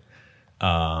smooth.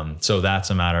 So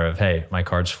that's a matter of, hey, my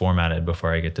card's formatted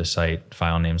before I get to site,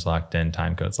 file name's locked in,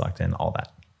 time code's locked in, all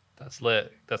that. That's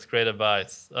lit. That's great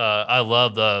advice. I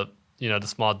love the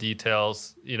small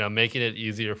details, making it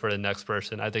easier for the next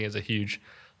person. I think is a huge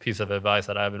piece of advice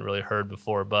that I haven't really heard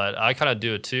before, but I kind of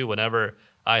do it too. Whenever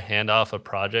I hand off a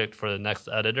project for the next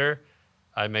editor,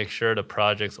 I make sure the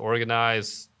project's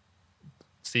organized,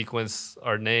 sequence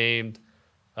are named,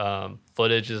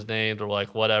 footage is named, or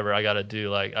like whatever I got to do.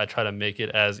 Like I try to make it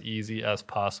as easy as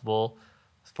possible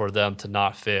for them to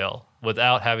not fail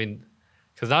without having,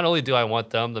 because not only do I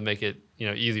want them to make it,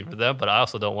 easy for them, but I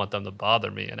also don't want them to bother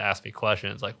me and ask me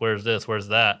questions like, where's this, where's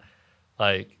that?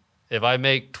 Like if I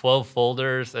make 12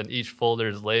 folders and each folder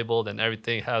is labeled and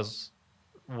everything has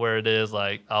where it is,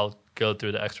 like I'll go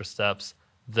through the extra steps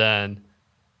then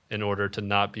in order to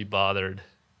not be bothered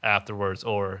afterwards,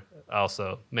 or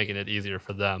also making it easier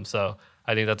for them. So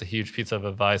I think that's a huge piece of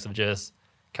advice of just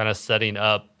kind of setting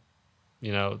up,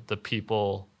 the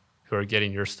people who are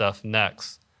getting your stuff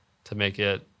next to make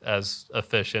it as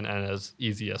efficient and as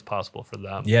easy as possible for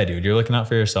them. Yeah, dude, you're looking out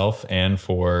for yourself and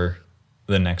for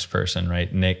the next person,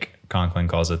 right? Nick Conklin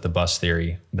calls it the bus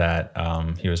theory, that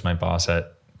he was my boss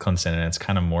at Clemson, and it's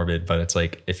kind of morbid, but it's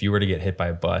like, if you were to get hit by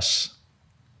a bus,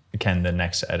 can the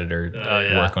next editor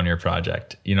work on your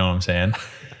project? You know what I'm saying?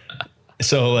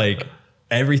 So like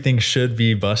everything should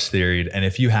be bus theoried. And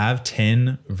if you have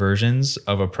 10 versions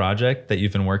of a project that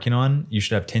you've been working on, you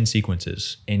should have 10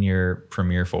 sequences in your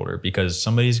Premiere folder, because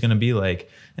somebody's going to be like,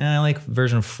 I like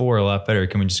version 4 a lot better.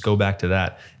 Can we just go back to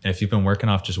that? And if you've been working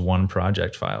off just one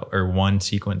project file or one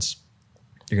sequence,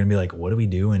 you're going to be like, what do we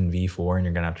do in V4? And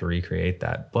you're going to have to recreate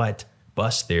that. But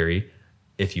bus theory,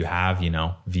 if you have,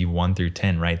 V1 through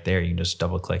 10 right there, you can just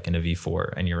double click into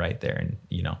V4 and you're right there, and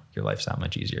your life's that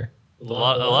much easier. A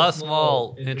lot of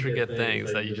small, intricate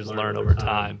things that you just learn over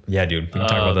time. Yeah, dude, we can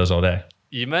talk about those all day.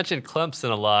 You mentioned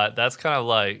Clemson a lot. That's kind of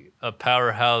like a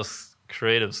powerhouse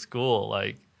creative school.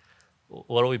 Like,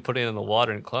 what are we putting in the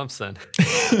water in Clemson?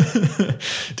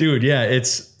 Dude, yeah,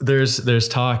 there's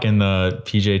talk in the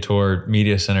PJ Tour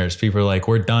media centers. People are like,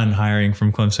 we're done hiring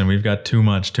from Clemson. We've got too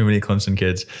many Clemson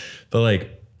kids. But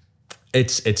like,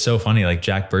 it's so funny. Like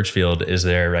Jack Birchfield is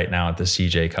there right now at the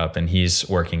CJ Cup, and he's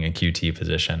working a QT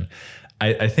position.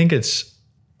 I think it's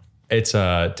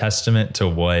a testament to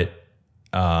what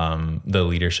the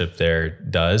leadership there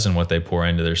does and what they pour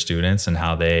into their students, and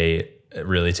how they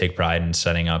really take pride in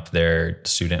setting up their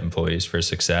student employees for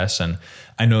success. And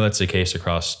I know that's the case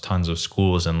across tons of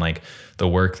schools, and like the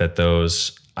work that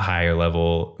those higher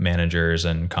level managers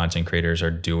and content creators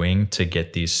are doing to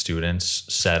get these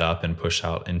students set up and push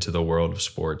out into the world of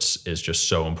sports is just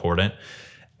so important.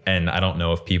 And I don't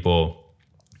know if people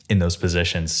in those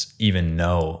positions even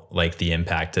know like the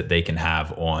impact that they can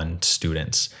have on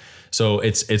students. So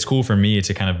it's cool for me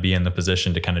to kind of be in the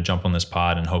position to kind of jump on this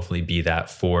pod and hopefully be that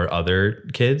for other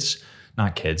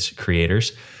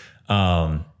creators.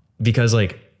 Because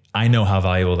like, I know how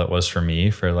valuable that was for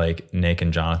me, for like Nick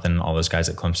and Jonathan, all those guys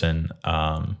at Clemson,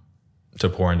 to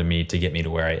pour into me to get me to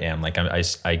where I am. Like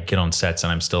I get on sets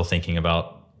and I'm still thinking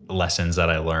about lessons that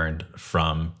I learned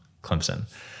from Clemson.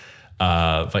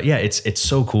 But yeah, it's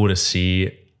so cool to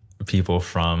see people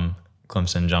from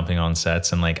Clemson jumping on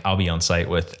sets, and like I'll be on site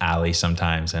with Allie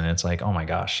sometimes, and it's like, oh my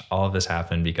gosh, all of this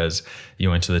happened because you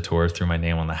went to the tour, threw my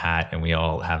name on the hat, and we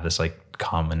all have this like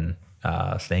common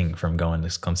thing from going to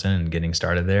Clemson and getting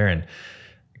started there and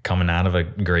coming out of a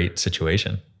great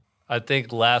situation. I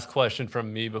think last question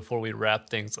from me before we wrap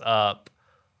things up.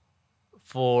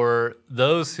 For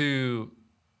those who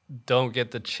don't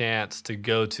get the chance to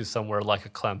go to somewhere like a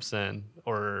Clemson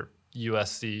or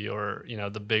USC or,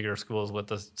 the bigger schools with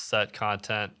the set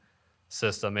content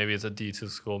system, maybe it's a D2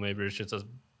 school, maybe it's just a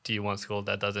D1 school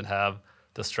that doesn't have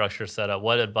the structure set up.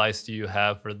 What advice do you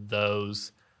have for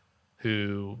those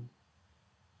who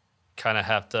kind of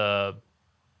have to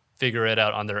figure it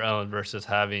out on their own versus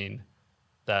having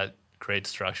that great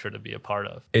structure to be a part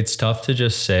of? It's tough to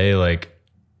just say like,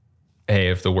 hey,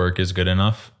 if the work is good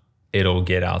enough, it'll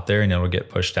get out there and it'll get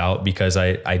pushed out, because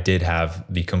I did have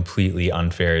the completely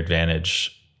unfair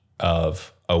advantage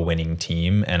of a winning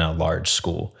team and a large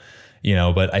school,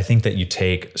 but I think that you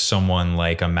take someone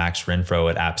like a Max Renfro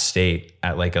at App State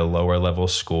at like a lower level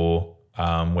school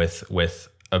with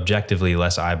objectively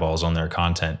less eyeballs on their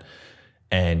content,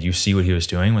 and you see what he was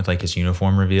doing with like his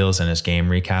uniform reveals and his game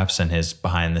recaps and his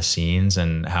behind the scenes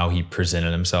and how he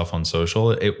presented himself on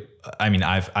social.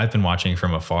 I've been watching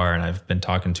from afar, and I've been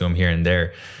talking to him here and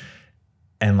there.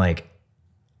 And like,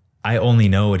 I only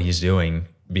know what he's doing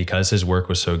because his work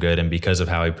was so good and because of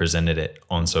how he presented it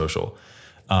on social.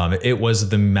 It was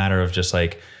the matter of just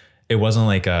like, it wasn't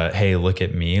like a, hey, look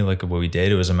at me, look at what we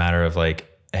did. It was a matter of like,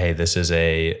 hey, this is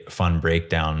a fun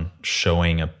breakdown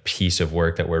showing a piece of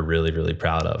work that we're really, really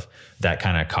proud of. That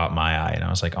kind of caught my eye. And I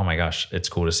was like, oh my gosh, it's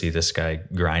cool to see this guy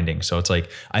grinding. So it's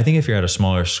like, I think if you're at a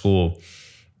smaller school,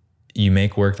 you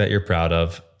make work that you're proud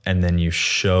of, and then you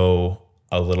show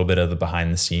a little bit of the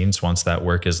behind the scenes once that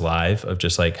work is live of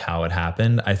just like how it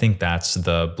happened. I think that's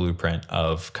the blueprint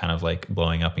of kind of like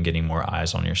blowing up and getting more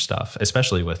eyes on your stuff,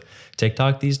 especially with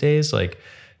TikTok these days. Like,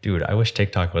 dude, I wish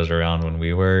TikTok was around when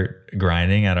we were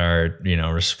grinding at our,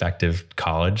 respective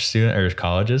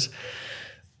colleges.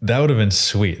 That would have been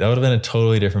sweet. That would have been a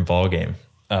totally different ball game.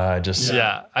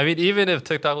 Yeah. I mean, even if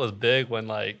TikTok was big when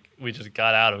like we just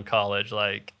got out of college,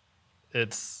 like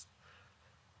it's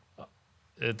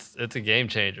a game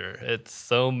changer. It's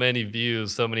so many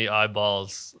views, so many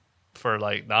eyeballs for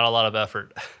like not a lot of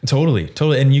effort. Totally.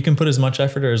 And you can put as much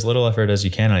effort or as little effort as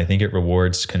you can. And I think it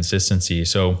rewards consistency.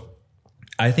 So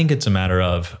I think it's a matter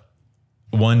of,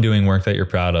 one, doing work that you're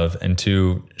proud of, and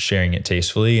two, sharing it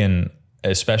tastefully. And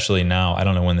especially now, I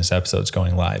don't know when this episode's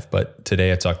going live, but today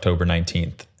it's October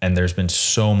 19th. And there's been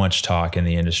so much talk in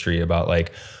the industry about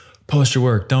like, post your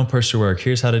work, don't post your work.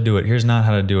 Here's how to do it. Here's not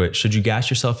how to do it. Should you gas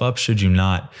yourself up? Should you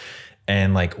not?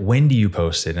 And like, when do you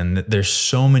post it? And there's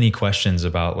so many questions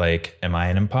about like, am I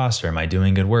an imposter? Am I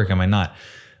doing good work? Am I not?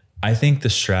 I think the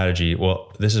strategy,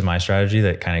 well, this is my strategy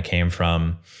that kind of came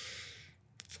from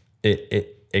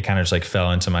it kind of just like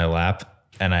fell into my lap.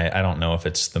 And I don't know if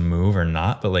it's the move or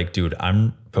not, but like, dude,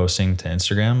 I'm posting to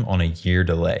Instagram on a year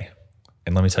delay.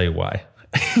 And let me tell you why.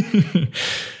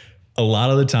 A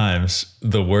lot of the times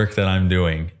the work that I'm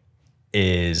doing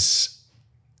is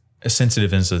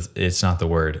sensitive. It's not the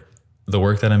word. The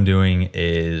work that I'm doing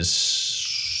is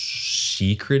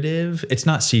secretive. It's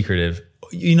not secretive.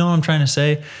 You know what I'm trying to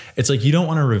say? It's like, you don't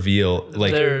want to reveal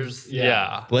like,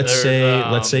 let's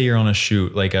say you're on a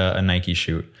shoot, like a Nike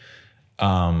shoot.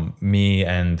 Me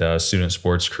and the student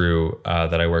sports crew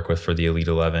that I work with for the Elite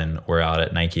 11 were out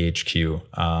at Nike HQ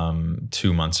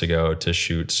 2 months ago to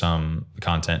shoot some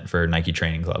content for Nike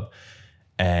Training Club.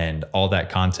 And all that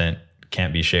content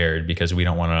can't be shared because we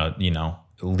don't want to,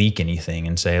 leak anything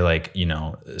and say like,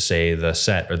 say the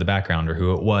set or the background or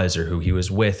who it was or who he was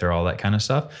with or all that kind of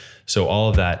stuff. So all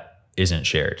of that isn't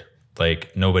shared.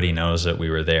 Like, nobody knows that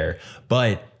we were there.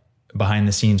 But behind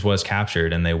the scenes was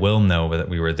captured, and they will know that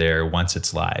we were there once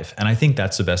it's live. And I think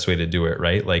that's the best way to do it,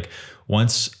 right? Like,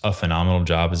 once a phenomenal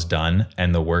job is done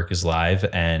and the work is live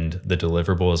and the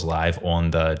deliverable is live on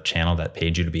the channel that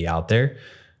paid you to be out there,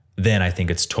 then I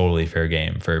think it's totally fair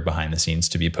game for behind the scenes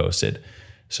to be posted.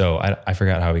 So I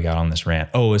forgot how we got on this rant.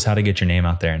 Oh, it was how to get your name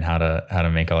out there and how to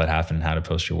make all that happen and how to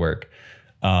post your work.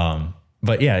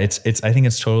 But yeah, I think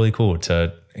it's totally cool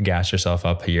to gas yourself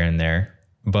up here and there.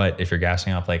 But if you're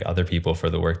gassing up like other people for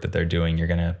the work that they're doing, you're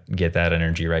going to get that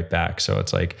energy right back. So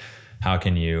it's like, how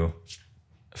can you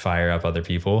fire up other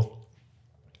people?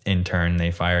 In turn,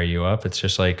 they fire you up. It's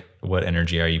just like, what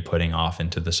energy are you putting off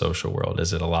into the social world?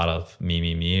 Is it a lot of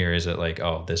me, or is it like,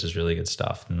 oh, this is really good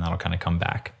stuff? And that'll kind of come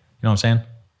back. You know what I'm saying?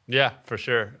 Yeah, for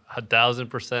sure.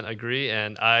 1,000% agree.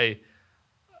 And I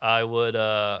would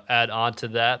add on to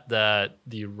that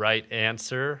the right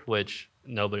answer, which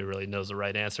nobody really knows the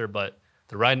right answer, but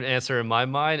the right answer in my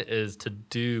mind is to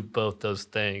do both those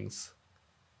things.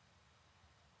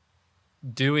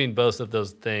 Doing both of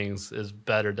those things is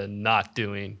better than not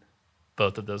doing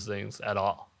both of those things at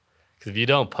all. Because if you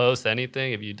don't post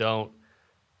anything, if you don't,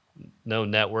 no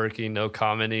networking, no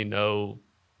commenting, no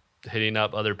hitting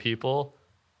up other people,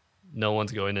 no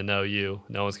one's going to know you.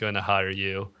 No one's going to hire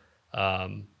you.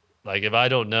 Like, if I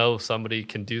don't know somebody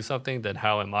can do something, then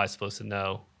how am I supposed to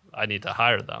know I need to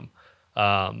hire them?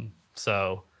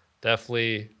 So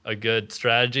definitely a good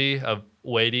strategy of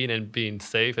waiting and being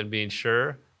safe and being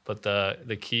sure. But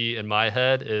the key in my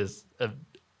head is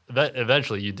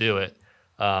eventually you do it.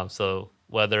 So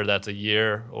whether that's a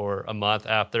year or a month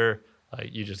after,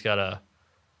 you just got to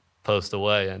post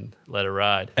away and let it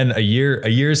ride. And a year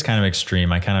is kind of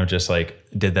extreme. I kind of just like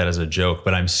did that as a joke,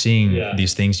 but I'm seeing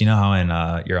these things, you know how in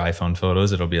your iPhone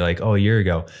photos, it'll be like, oh, a year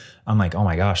ago. I'm like, oh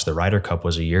my gosh, the Ryder Cup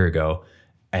was a year ago.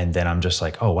 And then I'm just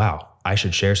like, oh, wow, I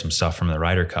should share some stuff from the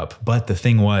Ryder Cup. But the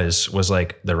thing was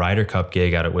like the Ryder Cup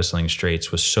gig out at Whistling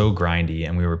Straits was so grindy,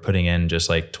 and we were putting in just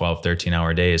like 12,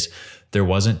 13-hour days. There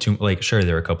wasn't too, like, sure,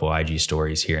 there were a couple IG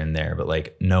stories here and there, but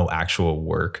like no actual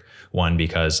work. One,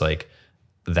 because like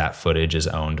that footage is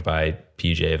owned by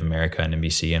PGA of America and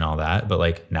NBC and all that. But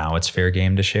like now it's fair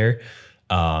game to share.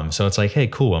 So it's like, hey,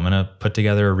 cool, I'm going to put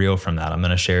together a reel from that. I'm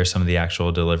going to share some of the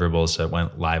actual deliverables that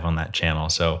went live on that channel.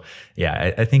 So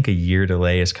yeah, I think a year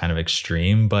delay is kind of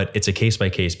extreme, but it's a case by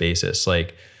case basis.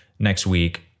 Like next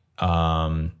week,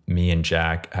 me and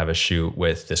Jack have a shoot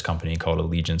with this company called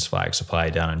Allegiance Flag Supply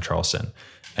down in Charleston.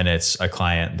 And it's a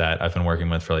client that I've been working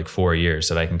with for like 4 years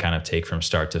that I can kind of take from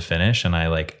start to finish. And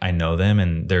I know them,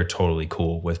 and they're totally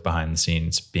cool with behind the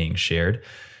scenes being shared.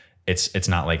 it's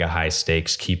not like a high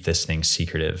stakes, keep this thing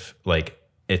secretive. Like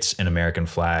it's an American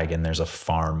flag and there's a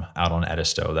farm out on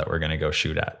Edisto that we're going to go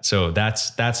shoot at. So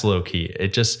that's low key.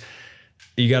 It just,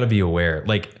 you got to be aware.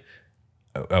 Like,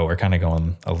 oh, we're kind of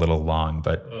going a little long,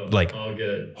 but all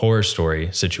good. Horror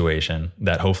story situation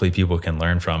that hopefully people can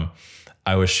learn from.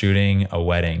 I was shooting a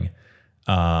wedding.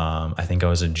 I think I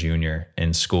was a junior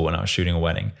in school when I was shooting a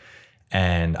wedding.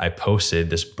 And I posted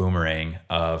this boomerang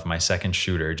of my second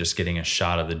shooter just getting a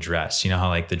shot of the dress. You know how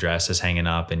like the dress is hanging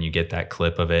up and you get that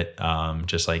clip of it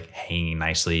just like hanging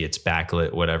nicely, it's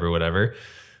backlit, whatever.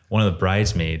 One of the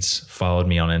bridesmaids followed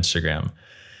me on Instagram.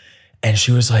 And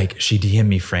she was like, she DM'd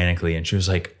me frantically and she was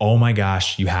like, oh my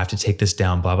gosh, you have to take this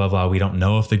down, blah, blah, blah. We don't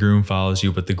know if the groom follows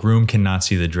you, but the groom cannot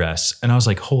see the dress. And I was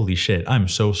like, holy shit, I'm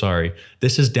so sorry.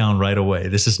 This is down right away.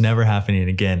 This is never happening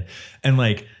again. And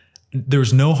like, there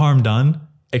was no harm done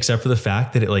except for the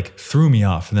fact that it like threw me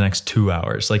off for the next 2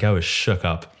 hours. Like I was shook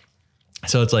up.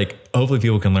 So it's like, hopefully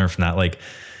people can learn from that. Like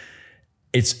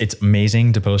it's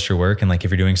amazing to post your work. And like, if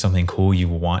you're doing something cool, you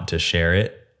want to share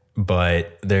it.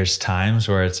 But there's times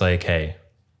where it's like, hey,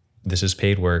 this is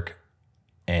paid work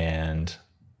and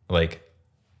like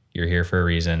you're here for a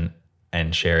reason,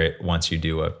 and share it once you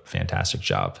do a fantastic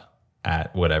job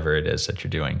at whatever it is that you're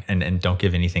doing. And don't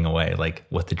give anything away, like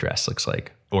what the dress looks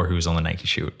like or who's on the Nike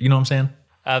shoot. You know what I'm saying?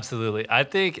 Absolutely. I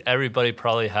think everybody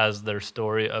probably has their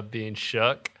story of being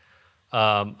shook.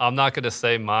 I'm not going to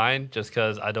say mine just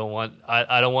because I don't want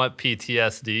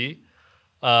PTSD.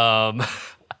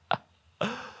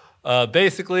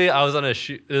 Basically, I was on a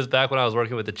shoot. This is back when I was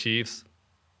working with the Chiefs.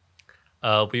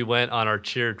 We went on our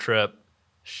cheer trip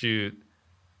shoot,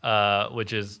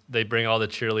 which is they bring all the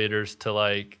cheerleaders to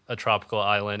like a tropical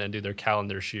island and do their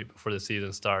calendar shoot before the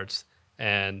season starts.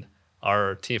 And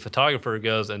our team photographer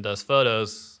goes and does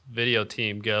photos. Video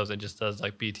team goes and just does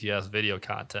like BTS video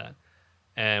content.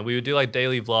 And we would do like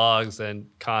daily vlogs and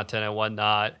content and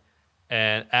whatnot.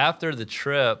 And after the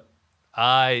trip,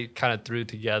 I kind of threw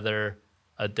together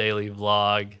a daily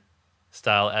vlog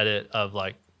style edit of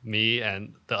like me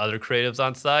and the other creatives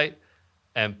on site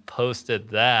and posted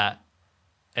that.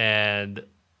 And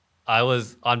I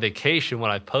was on vacation when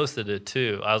I posted it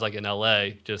too. I was like in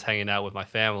LA just hanging out with my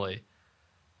family.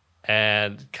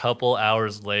 And a couple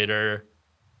hours later,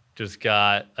 just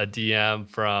got a DM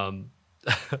from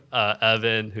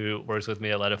Evan, who works with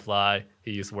me at Let It Fly. He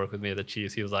used to work with me at the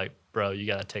Chiefs. He was like, bro, you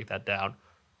got to take that down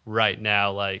right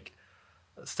now. Like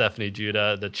Stephanie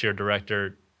Judah, the cheer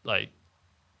director, like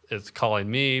is calling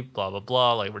me, blah, blah,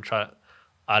 blah. Like we're trying.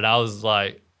 And I was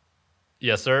like,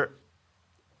 yes, sir.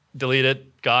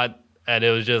 Deleted, gone. And it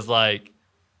was just like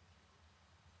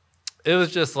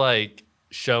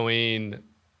showing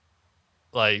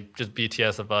like just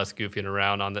BTS of us goofing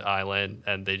around on the island,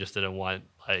 and they just didn't want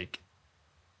like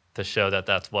to show that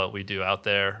that's what we do out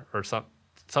there or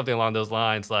something along those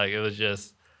lines. Like it was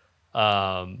just,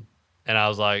 and I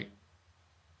was like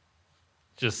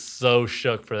just so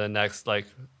shook for the next like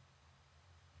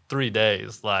 3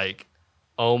 days. Like,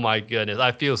 oh my goodness,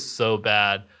 I feel so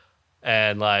bad.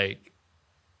 And like,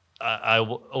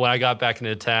 when I got back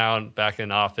into town, back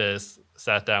in office,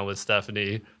 sat down with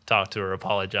Stephanie, talked to her,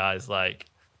 apologized. Like,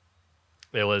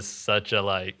 it was such a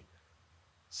like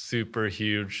super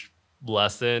huge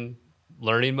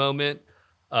learning moment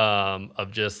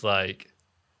of just like,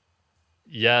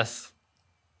 yes,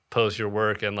 post your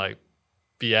work and like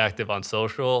be active on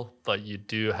social, but you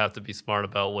do have to be smart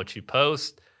about what you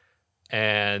post.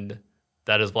 And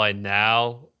that is why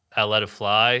now at Let It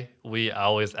Fly, we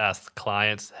always ask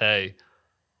clients, hey,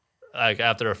 like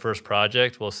after our first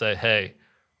project, we'll say, hey,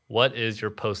 what is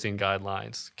your posting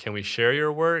guidelines? Can we share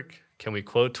your work? Can we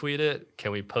quote tweet it?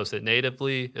 Can we post it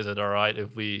natively? Is it all right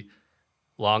if we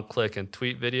long click and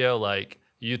tweet video? Like,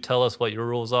 you tell us what your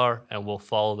rules are and we'll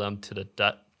follow them to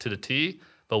the T.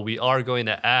 But we are going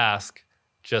to ask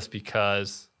just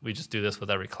because we just do this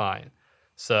with every client.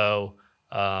 So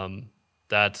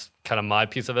that's kind of my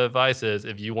piece of advice is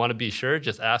if you want to be sure,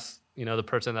 just ask, the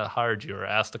person that hired you or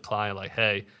ask the client like,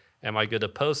 hey, am I good to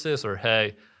post this? Or,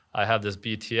 hey, I have this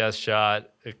BTS shot.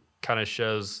 It kind of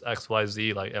shows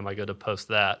XYZ. Like, am I good to post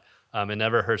that? It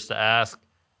never hurts to ask.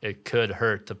 It could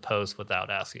hurt to post without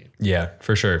asking. Yeah,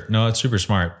 for sure. No, it's super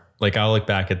smart. Like I'll look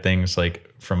back at things like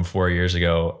from 4 years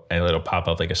ago and it'll pop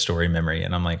up like a story memory.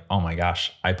 And I'm like, oh my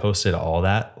gosh, I posted all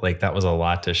that. Like that was a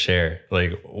lot to share.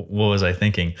 Like what was I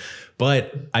thinking?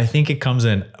 But I think it comes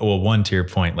in, well, one, to your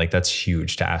point, like that's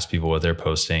huge to ask people what their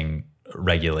posting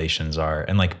regulations are.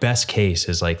 And like best case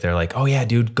is like, they're like, oh yeah,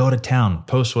 dude, go to town,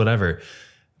 post whatever.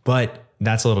 But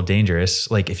that's a little dangerous.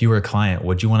 Like if you were a client,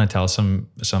 would you want to tell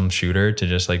some shooter to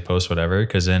just like post whatever?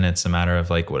 Because then it's a matter of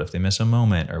like, what if they miss a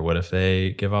moment, or what if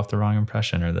they give off the wrong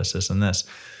impression, or this and this.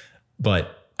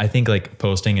 But I think like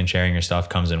posting and sharing your stuff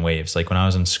comes in waves. Like when I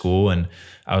was in school and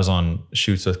I was on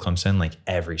shoots with Clemson like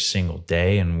every single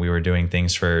day, and we were doing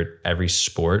things for every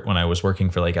sport. When I was working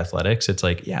for like athletics, it's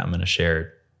like, yeah, I'm going to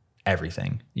share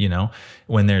everything, you know,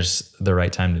 when there's the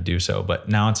right time to do so. But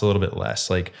now it's a little bit less.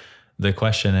 Like the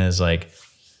question is like,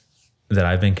 that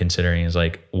I've been considering is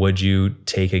like, would you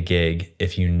take a gig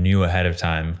if you knew ahead of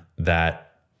time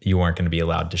that you weren't going to be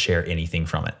allowed to share anything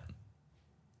from it?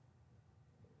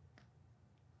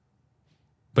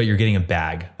 But you're getting a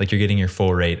bag, like you're getting your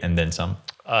full rate and then some.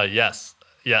 Yes.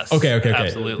 Okay.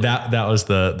 Absolutely. That was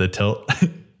the tilt.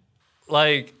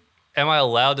 Like, am I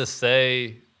allowed to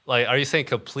say, like, are you saying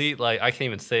complete? Like, I can't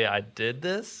even say I did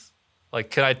this. Like,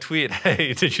 can I tweet,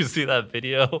 hey, did you see that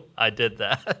video? I did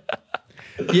that.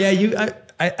 Yeah,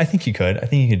 I think you could. I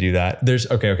think you could do that. There's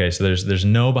okay. So there's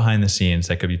no behind the scenes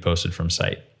that could be posted from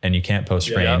site, and you can't post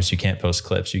frames, you can't post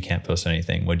clips, you can't post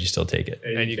anything. Would you still take it?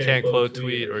 And you can't quote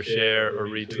tweet or share or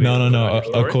retweet. No.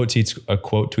 A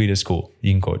quote tweet is cool.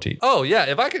 You can quote tweet. Oh yeah,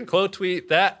 if I can quote tweet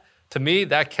that, to me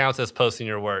that counts as posting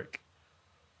your work.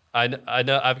 I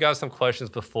know I've got some questions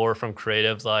before from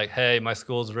creatives like, hey, my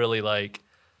school's really like,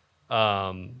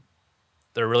 they're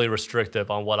really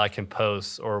restrictive on what I can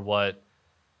post or what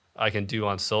I can do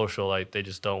on social. Like they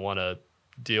just don't want to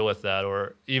deal with that.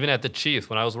 Or even at the Chiefs,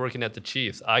 when I was working at the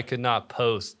Chiefs, I could not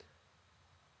post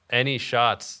any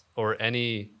shots or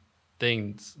any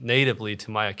things natively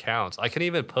to my accounts. I couldn't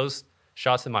even post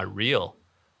shots in my reel.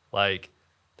 Like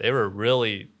they were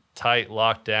really tight,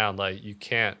 locked down. Like you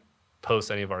can't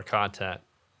post any of our content.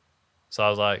 So I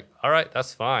was like, all right,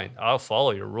 that's fine. I'll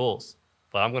follow your rules,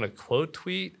 but I'm going to quote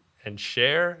tweet and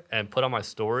share and put on my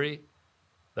story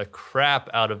the crap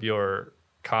out of your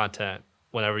content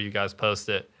whenever you guys post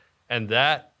it. And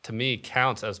that to me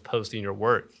counts as posting your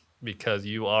work, because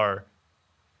you are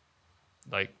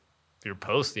like, you're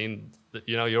posting,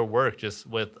 you know, your work just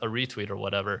with a retweet or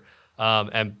whatever.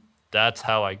 And that's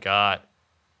how I got,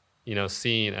 you know,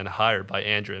 seen and hired by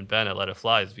Andrew and Ben at Let It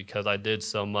Fly, is because I did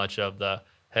so much of the,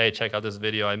 hey, check out this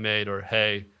video I made, or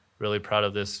hey, really proud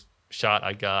of this shot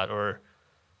I got, or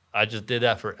I just did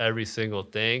that for every single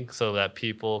thing so that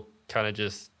people kind of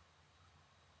just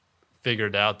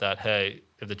figured out that, hey,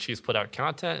 if the Chiefs put out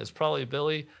content, it's probably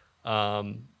Billy.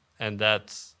 And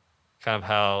that's kind of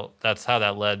how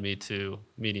that led me to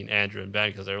meeting Andrew and Ben,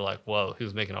 because they were like, whoa,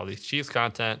 who's making all these Chiefs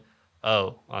content?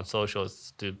 Oh, on social,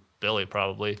 it's dude Billy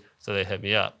probably. So they hit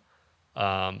me up.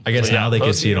 I guess now they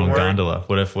could see it on Gondola.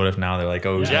 What if now they're like,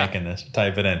 oh, who's making this?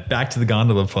 Type it in. Back to the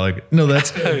Gondola plug. No,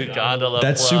 that's Gondola.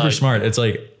 That's plug. super smart. It's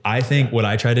like, I think what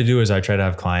I try to do is I try to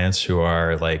have clients who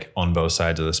are like on both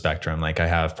sides of the spectrum. Like I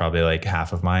have probably like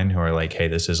half of mine who are like, hey,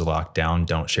 this is locked down.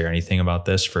 Don't share anything about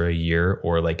this for a year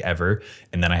or like ever.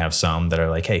 And then I have some that are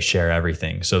like, hey, share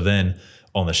everything. So then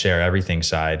on the share everything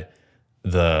side,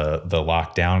 the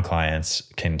lockdown clients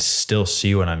can still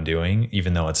see what I'm doing,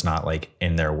 even though it's not like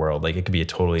in their world. Like it could be a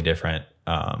totally different,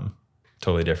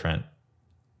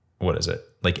 what is it?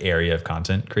 Like area of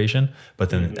content creation, but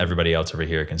then everybody else over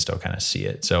here can still kind of see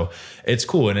it. So it's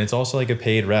cool. And it's also like a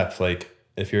paid rep. Like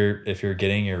if you're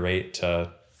getting your rate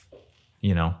to,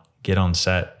 you know, get on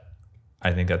set,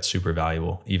 I think that's super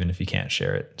valuable, even if you can't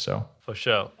share it. So for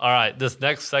sure. All right. This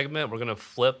next segment, we're going to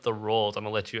flip the roles. I'm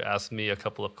going to let you ask me a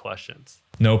couple of questions.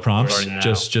 No prompts.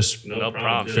 Just no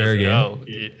prompts. Fair game.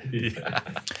 Yeah.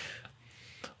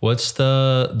 What's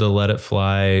the Let It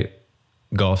Fly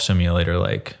golf simulator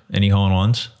like? Any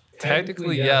hole-in-ones?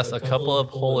 Technically, yes, a couple of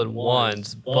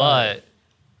hole-in-ones, but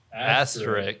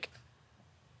asterisk,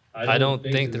 I don't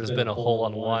think there's been a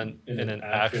hole-in-one in an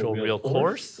actual real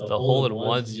course. The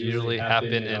hole-in-ones usually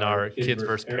happen in our kids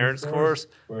versus parents course,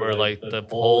 where like the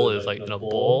hole is like in a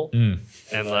bowl,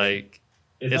 and like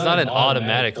it's not an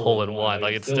automatic hole-in-one.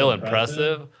 Like it's still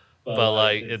impressive, but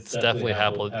like it's definitely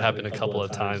happened a couple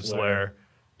of times where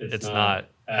it's not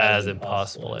as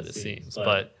impossible as it seems.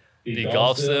 But the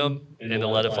golf sim in the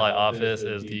Let It Fly office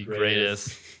is the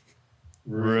greatest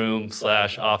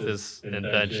room/office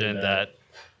invention that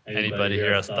anybody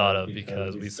here has thought of,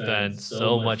 because we spend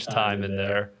so much time in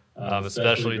there,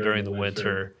 especially during the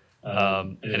winter.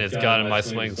 And it's gotten my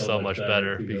swing so much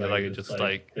better because I can just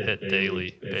like hit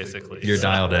daily, basically. You're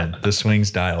dialed in. The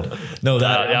swing's dialed. No,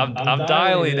 I'm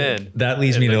dialing in. That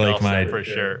leads me to like for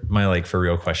sure. My like for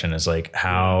real question is like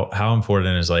how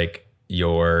important is like,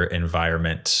 your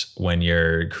environment when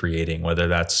you're creating, whether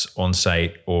that's on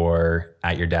site or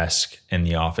at your desk in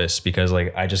the office? Because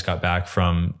like I just got back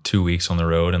from 2 weeks on the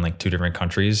road in like 2 different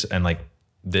countries, and like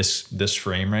this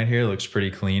frame right here looks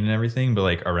pretty clean and everything, but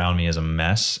like around me is a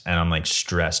mess and I'm like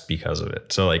stressed because of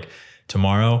it. So like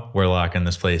tomorrow we're locking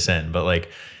this place in, but like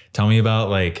tell me about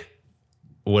like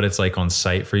what it's like on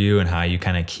site for you and how you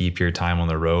kind of keep your time on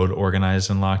the road organized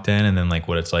and locked in, and then like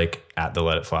what it's like at the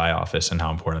Let It Fly office and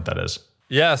how important that is.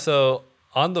 Yeah, so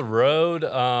on the road,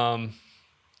 I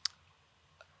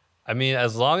mean,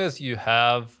 as long as you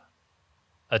have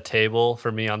a table,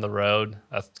 for me on the road,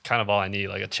 that's kind of all I need.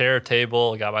 Like a chair,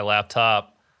 table, I got my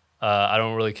laptop. I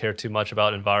don't really care too much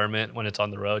about environment when it's on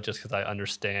the road, just because I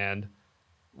understand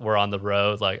we're on the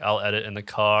road. Like I'll edit in the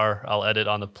car, I'll edit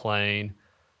on the plane.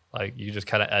 Like you just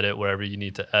kind of edit wherever you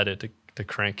need to edit to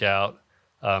crank out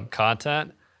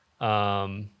content.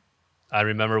 I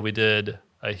remember we did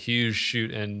a huge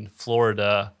shoot in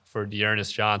Florida for Dearness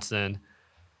Johnson.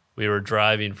 We were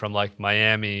driving from like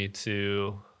Miami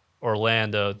to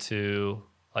Orlando to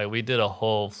like, we did a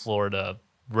whole Florida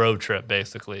road trip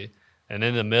basically. And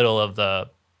in the middle of the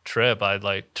trip, I'd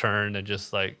like turn and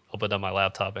just like opened up my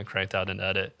laptop and cranked out an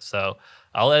edit. So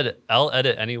I'll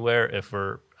edit anywhere if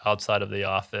we're outside of the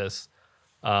office.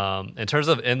 In terms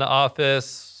of in the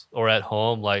office or at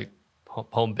home, like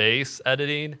home base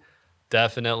editing,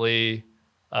 definitely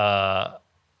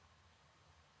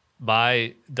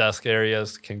my desk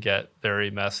areas can get very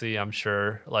messy, I'm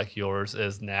sure, like yours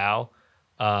is now.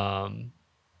 So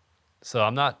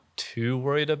I'm not too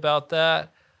worried about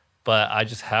that, but I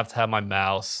just have to have my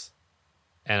mouse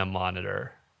and a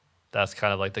monitor. That's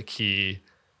kind of like the key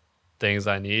things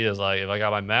I need, is like if I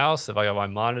got my mouse, if I got my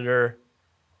monitor,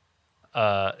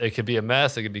 it could be a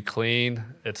mess, it could be clean,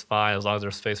 it's fine as long as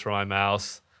there's space for my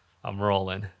mouse. I'm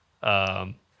rolling.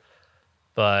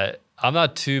 But I'm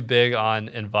not too big on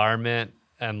environment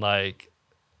and like,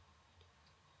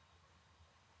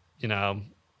 you know,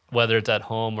 whether it's at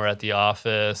home or at the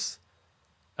office,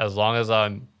 as long as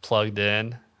I'm plugged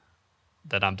in,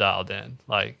 then I'm dialed in.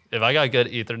 Like if I got good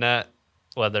Ethernet,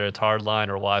 whether it's hardline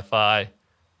or Wi-Fi,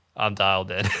 I'm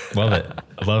dialed in. Love it.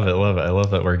 Love it. Love it. I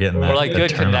love that we're getting that. Or like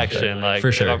good connection. Like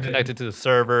for sure. If I'm connected to the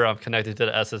server, I'm connected to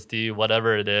the SSD,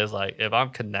 whatever it is. Like if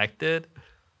I'm connected,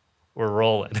 we're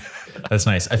rolling. That's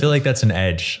nice. I feel like that's an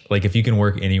edge. Like if you can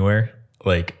work anywhere,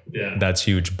 like that's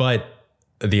huge. But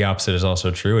the opposite is also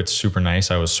true. It's super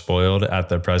nice. I was spoiled at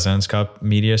the President's Cup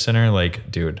Media Center. Like,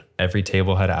 dude, every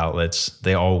table had outlets.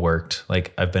 They all worked.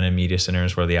 Like I've been in media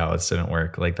centers where the outlets didn't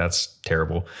work. Like that's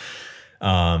terrible.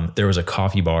 There was a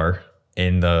coffee bar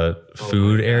in the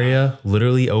food area,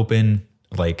 literally open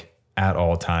like at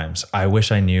all times. I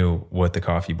wish I knew what the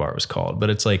coffee bar was called, but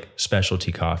it's like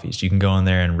specialty coffees. You can go in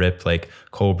there and rip like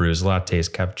cold brews, lattes,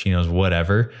 cappuccinos,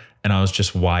 whatever. And I was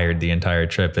just wired the entire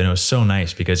trip. And it was so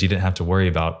nice because you didn't have to worry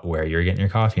about where you're getting your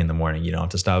coffee in the morning. You don't have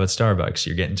to stop at Starbucks.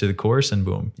 You're getting to the course and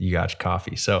boom, you got your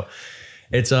coffee. So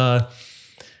it's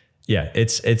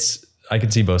it's I can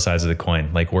see both sides of the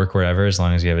coin. Like work wherever, as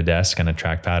long as you have a desk and a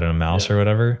trackpad and a mouse or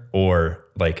whatever. Or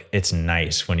like it's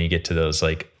nice when you get to those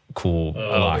like cool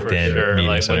locked in meeting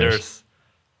like centers.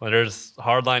 when there's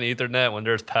hardline Ethernet, when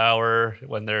there's power,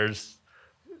 when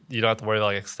you don't have to worry about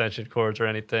like extension cords or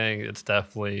anything. It's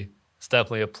definitely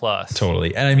a plus.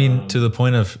 Totally. And I mean, to the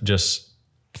point of just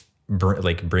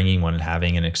like bringing one and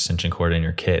having an extension cord in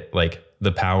your kit, like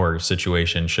the power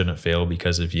situation shouldn't fail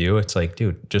because of you. It's like,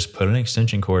 dude, just put an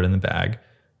extension cord in the bag.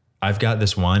 I've got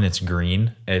this one, it's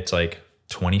green. It's like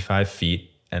 25 feet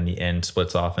and the end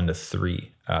splits off into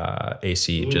 3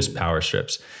 AC, just power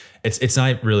strips. It's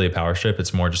not really a power strip.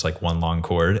 It's more just like one long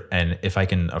cord. And if I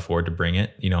can afford to bring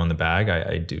it, in the bag,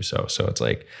 I do so. So it's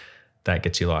like, that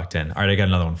gets you locked in. All right, I got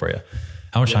another one for you.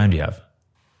 How much time do you have?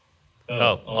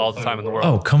 All the time in the world.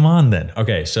 Oh, come on then.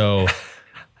 Okay, so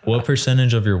what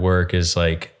percentage of your work is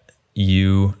like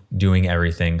you doing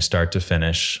everything start to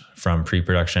finish from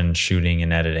pre-production, shooting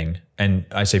and editing? And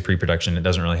I say pre-production, it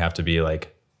doesn't really have to be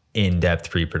like in-depth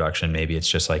pre-production. Maybe it's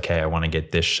just like, hey, I want to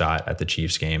get this shot at the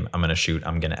Chiefs game. I'm going to shoot,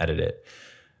 I'm going to edit it.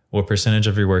 What percentage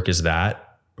of your work is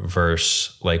that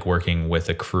versus like working with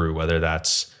a crew, whether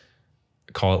that's,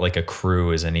 call it like a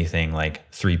crew is anything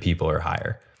like 3 people or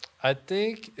higher? I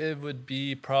think it would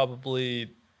be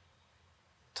probably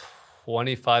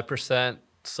 25%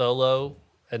 solo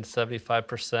and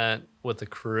 75% with the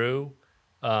crew.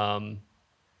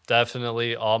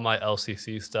 Definitely all my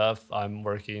LCC stuff, I'm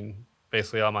working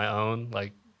basically on my own.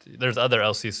 Like there's other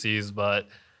LCCs, but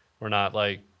we're not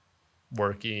like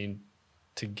working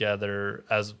together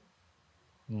as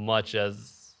much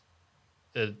as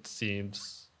it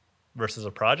seems versus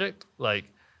a project. Like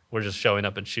we're just showing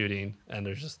up and shooting, and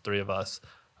there's just 3 of us.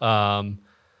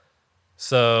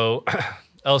 So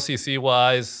LCC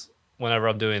wise, whenever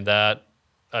I'm doing that,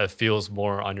 it feels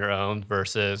more on your own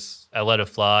versus at Let It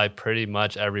Fly. Pretty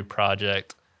much every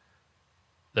project,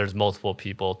 there's multiple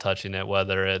people touching it,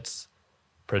 whether it's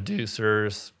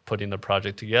producers putting the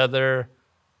project together,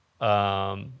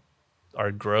 our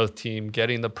growth team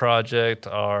getting the project,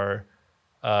 our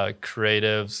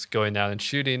creatives going down and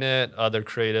shooting it, other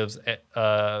creatives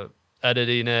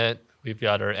editing it. We've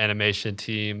got our animation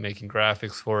team making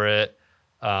graphics for it.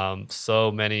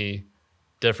 So many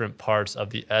different parts of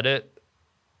the edit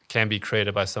can be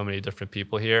created by so many different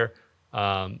people here.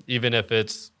 Even if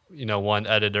it's, one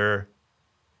editor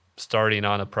starting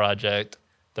on a project,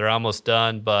 they're almost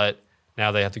done, but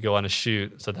now they have to go on a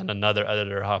shoot. So then another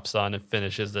editor hops on and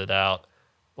finishes it out.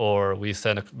 Or we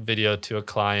send a video to a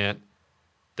client,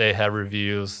 they have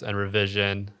reviews and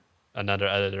revision, another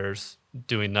editor's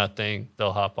doing nothing,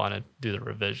 they'll hop on and do the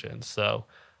revision. So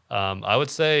I would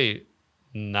say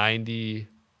 90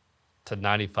 to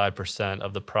 95%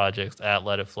 of the projects at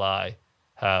Let It Fly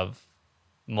have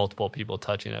multiple people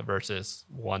touching it versus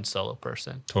one solo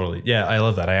person. Totally. Yeah, I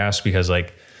love that. I asked because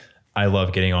I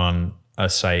love getting on a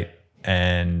site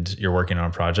and you're working on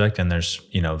a project and there's,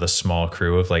 the small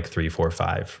crew of 3, 4,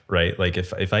 5, right? Like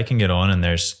if I can get on and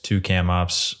there's 2 cam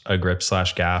ops, a grip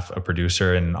 / gaff, a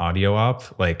producer and an audio op,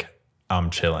 I'm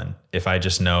chilling. If I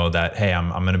just know that, hey, I'm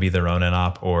going to be the Ronin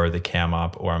op or the cam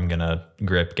op, or I'm going to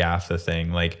grip gaff the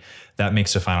thing, that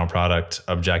makes the final product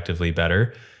objectively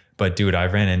better. But dude, I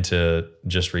ran into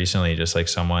just recently,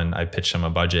 someone, I pitched them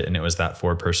a budget and it was that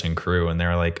 4-person crew. And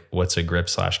they're like, what's a grip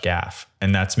 / gaff?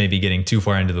 And that's maybe getting too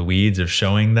far into the weeds of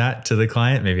showing that to the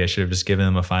client. Maybe I should have just given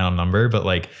them a final number.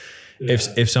 But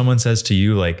if someone says to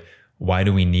you, why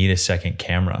do we need a second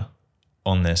camera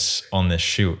on this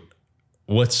shoot?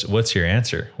 What's your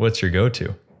answer? What's your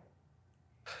go-to?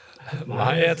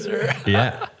 My answer?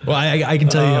 Yeah. Well, I can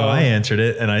tell you how I answered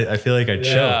it, and I feel like I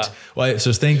choked. Well,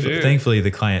 so thankfully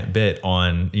the client bit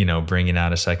on, bringing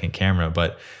out a second camera,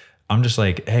 but I'm just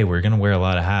like, hey, we're going to wear a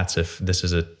lot of hats if this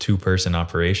is a 2-person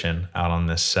operation out on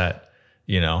this set,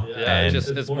 Yeah, and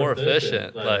it's more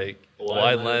efficient.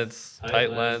 Wide lens,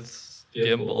 tight lens,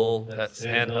 gimbal, that's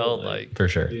handheld, for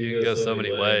sure. You can go so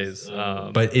many ways.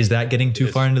 But is that getting too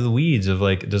far into the weeds of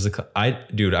I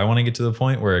want to get to the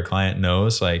point where a client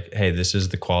knows hey, this is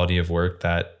the quality of work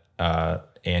that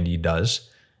Andy does,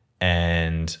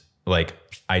 and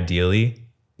ideally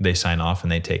they sign off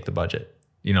and they take the budget.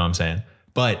 You know what I'm saying?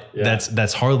 But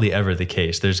that's hardly ever the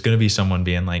case. There's going to be someone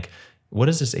being like, what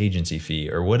is this agency fee,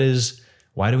 or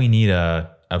why do we need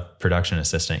a production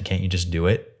assistant? Can't you just do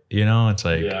it? It's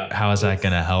how is that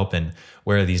going to help, and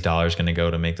where are these dollars going to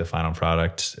go to make the final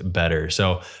product better?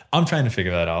 So I'm trying to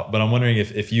figure that out, but I'm wondering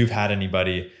if you've had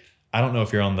anybody, I don't know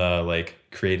if you're on the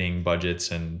creating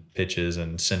budgets and pitches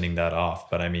and sending that off,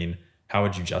 but I mean, how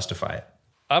would you justify it?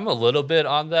 I'm a little bit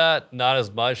on that, not as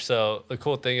much. So the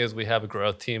cool thing is we have a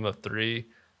growth team of 3.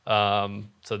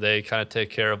 So they kind of take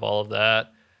care of all of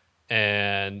that.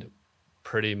 And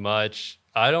pretty much,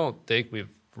 I don't think we've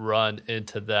run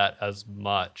into that as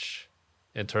much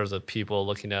in terms of people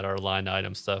looking at our line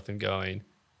item stuff and going,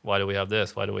 why do we have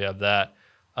this? Why do we have that?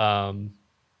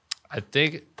 I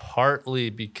think partly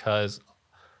because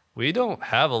we don't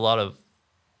have a lot of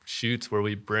shoots where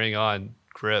we bring on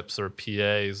grips or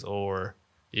PAs or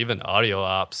even audio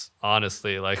ops,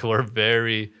 honestly. We're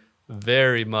very,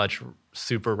 very much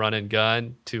super run and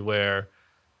gun, to where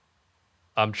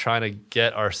I'm trying to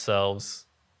get ourselves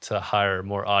to hire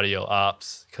more audio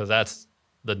ops, because that's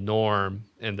the norm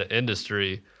in the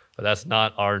industry, but that's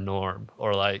not our norm.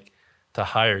 Or to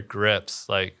hire grips,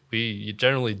 we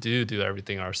generally do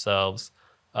everything ourselves,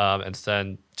 and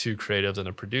send 2 creatives and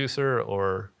a producer,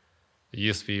 or it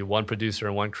used to be 1 producer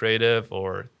and 1 creative,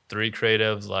 or 3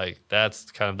 creatives.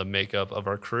 That's kind of the makeup of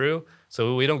our crew.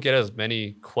 So we don't get as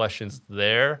many questions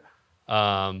there.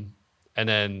 And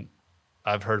then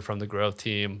I've heard from the growth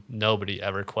team, nobody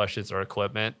ever questions our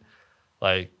equipment.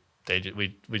 We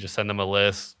just send them a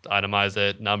list, itemize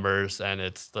it, numbers, and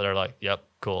they're like, yep,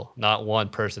 cool. Not one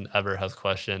person ever has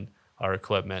questioned our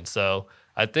equipment. So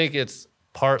I think it's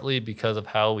partly because of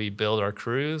how we build our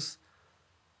crews,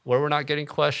 where we're not getting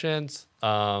questions.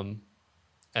 And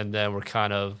then we're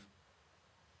kind of,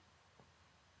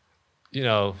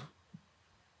 the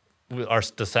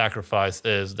sacrifice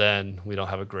is then we don't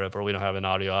have a grip, or we don't have an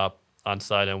audio op on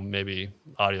site, and maybe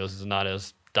audio is not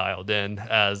as dialed in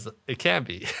as it can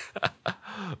be.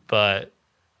 But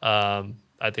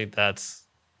I think that's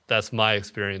my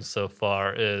experience so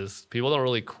far, is people don't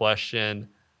really question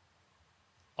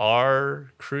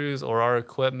our crews or our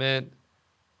equipment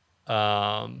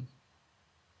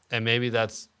And maybe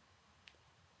that's,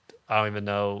 I don't even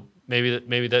know.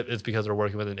 Maybe that it's because they're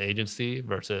working with an agency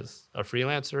versus a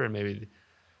freelancer, and maybe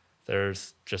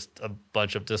there's just a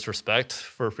bunch of disrespect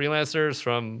for freelancers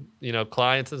from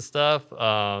clients and stuff,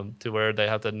 to where they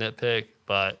have to nitpick.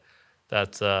 But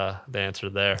that's the answer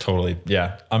there. Totally,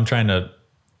 yeah. I'm trying to.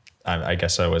 I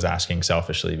guess I was asking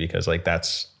selfishly because like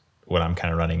that's what I'm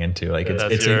kind of running into. Like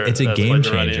it's a game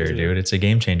changer, dude. It's a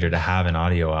game changer to have an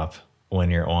audio up when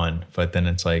you're on, but then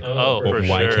it's like,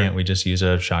 why can't we just use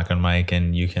a shotgun mic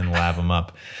and you can lav them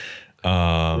up?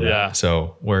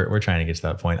 So we're trying to get to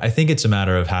that point. I think it's a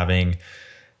matter of having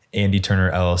Andy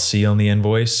Turner LLC on the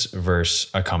invoice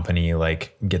versus a company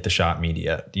like Get the Shot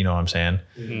Media. You know what I'm saying?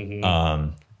 Mm-hmm.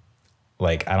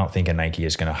 Like I don't think a Nike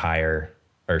is going to hire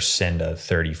or send a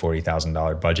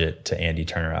 $30,000-$40,000 budget to Andy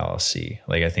Turner LLC.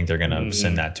 Like I think they're going to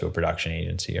send that to a production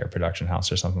agency or a production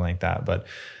house or something like that. But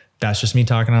that's just me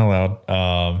talking out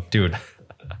loud. Dude,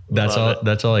 that's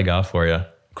all I got for you.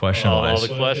 Question all wise.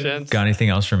 the questions. Got anything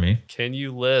else for me? Can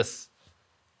you list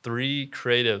 3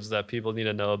 creatives that people need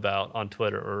to know about on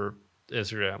Twitter or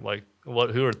Instagram? Like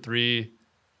who are 3,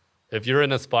 if you're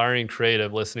an aspiring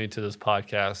creative listening to this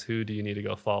podcast, who do you need to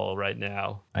go follow right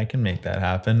now? I can make that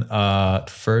happen.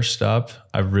 First up,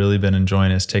 I've really been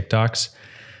enjoying his TikToks.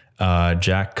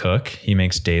 Jack Cook, he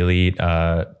makes daily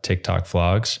TikTok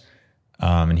vlogs.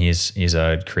 And he's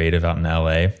a creative out in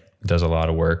LA, does a lot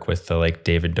of work with the like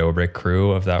David Dobrik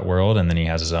crew of that world. And then he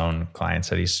has his own clients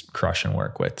that he's crushing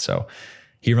work with. So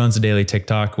he runs a daily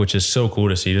TikTok, which is so cool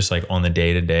to see just like on the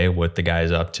day to day what the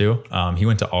guy's up to. He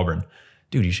went to Auburn.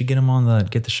 Dude, you should get him on the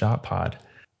Get the Shot pod.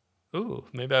 Ooh,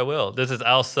 maybe I will. This is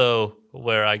also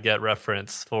where I get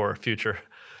reference for future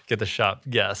Get the Shot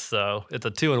guests. So it's a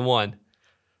 2-in-1.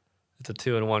 It's a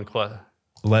 2-in-1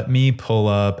 Let me pull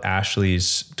up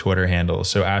Ashley's Twitter handle.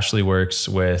 So Ashley works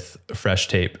with Fresh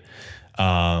Tape.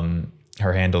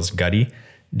 Her handle's Gutty,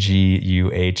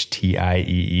 Guhtiee.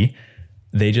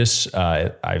 They just,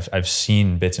 I've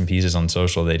seen bits and pieces on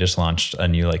social. They just launched a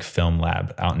new like film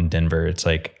lab out in Denver. It's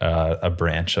like a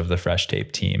branch of the Fresh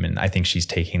Tape team. And I think she's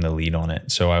taking the lead on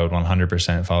it. So I would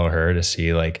 100% follow her to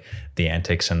see like the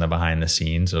antics and the behind the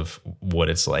scenes of what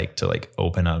it's like to like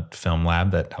open a film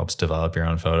lab that helps develop your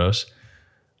own photos.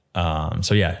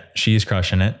 So yeah, she's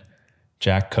crushing it.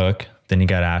 Jack Cook, then you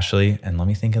got Ashley, and let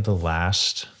me think of the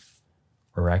last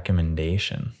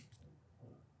recommendation.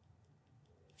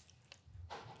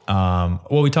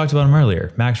 Well, we talked about him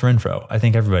earlier, Max Renfro. I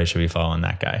think everybody should be following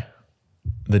that guy.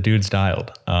 The dude's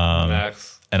dialed.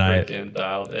 Max, and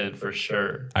dialed in for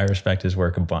sure. I respect his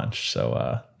work a bunch.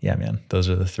 So yeah, man, those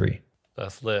are the 3.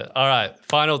 That's lit. All right,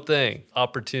 final thing,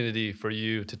 opportunity for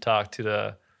you to talk to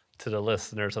the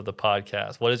listeners of the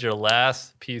podcast. What is your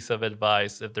last piece of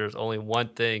advice? If there's only one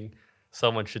thing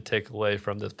someone should take away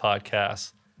from this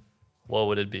podcast, what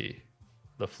would it be?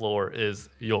 The floor is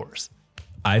yours.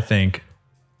 I think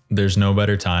there's no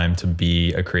better time to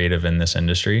be a creative in this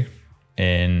industry,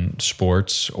 in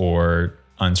sports or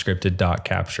unscripted doc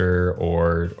capture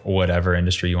or whatever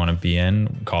industry you want to be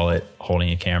in. Call it holding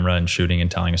a camera and shooting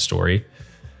and telling a story.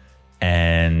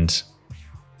 And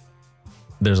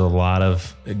there's a lot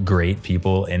of great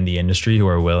people in the industry who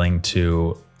are willing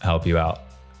to help you out.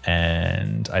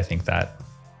 And I think that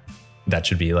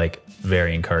should be like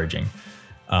very encouraging.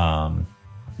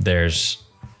 There's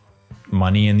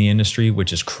money in the industry,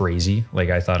 which is crazy. Like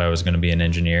I thought I was going to be an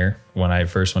engineer when I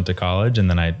first went to college, and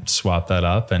then I swapped that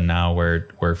up, and now we're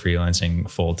freelancing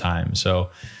full time.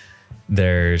 So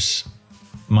there's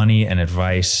money and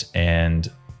advice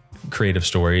and creative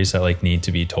stories that like need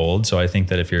to be told. So I think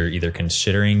that if you're either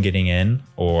considering getting in,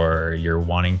 or you're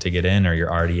wanting to get in, or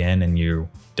you're already in and you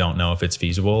don't know if it's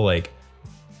feasible, like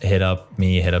hit up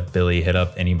me, hit up Billy, hit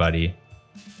up anybody,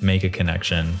 make a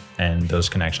connection, and those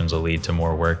connections will lead to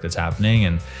more work that's happening.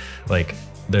 And like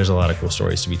there's a lot of cool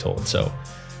stories to be told. So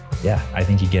yeah, I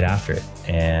think you get after it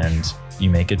and you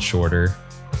make it shorter,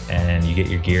 and you get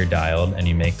your gear dialed, and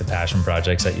you make the passion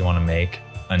projects that you want to make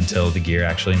until the gear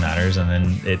actually matters, and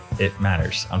then it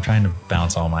matters. I'm trying to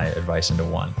bounce all my advice into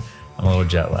one. I'm a little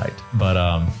jet lagged, but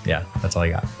yeah, that's all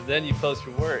I got. But then you post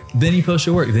your work. Then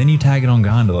you tag it on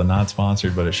Gondola. Not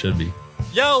sponsored, but it should be.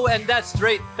 Yo, and that's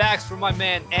straight facts from my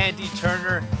man, Andy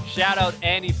Turner. Shout out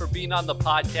Andy for being on the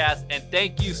podcast, and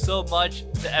thank you so much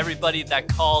to everybody that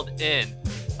called in.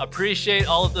 Appreciate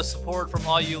all of the support from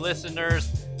all you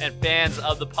listeners and fans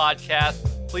of the podcast.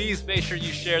 Please make sure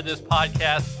you share this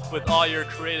podcast with all your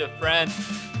creative friends.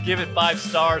 Give it 5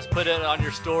 stars, put it on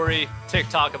your story,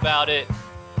 TikTok about it,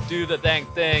 do the dang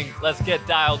thing. Let's get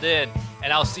dialed in,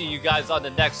 and I'll see you guys on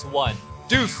the next one.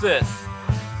 Deuces!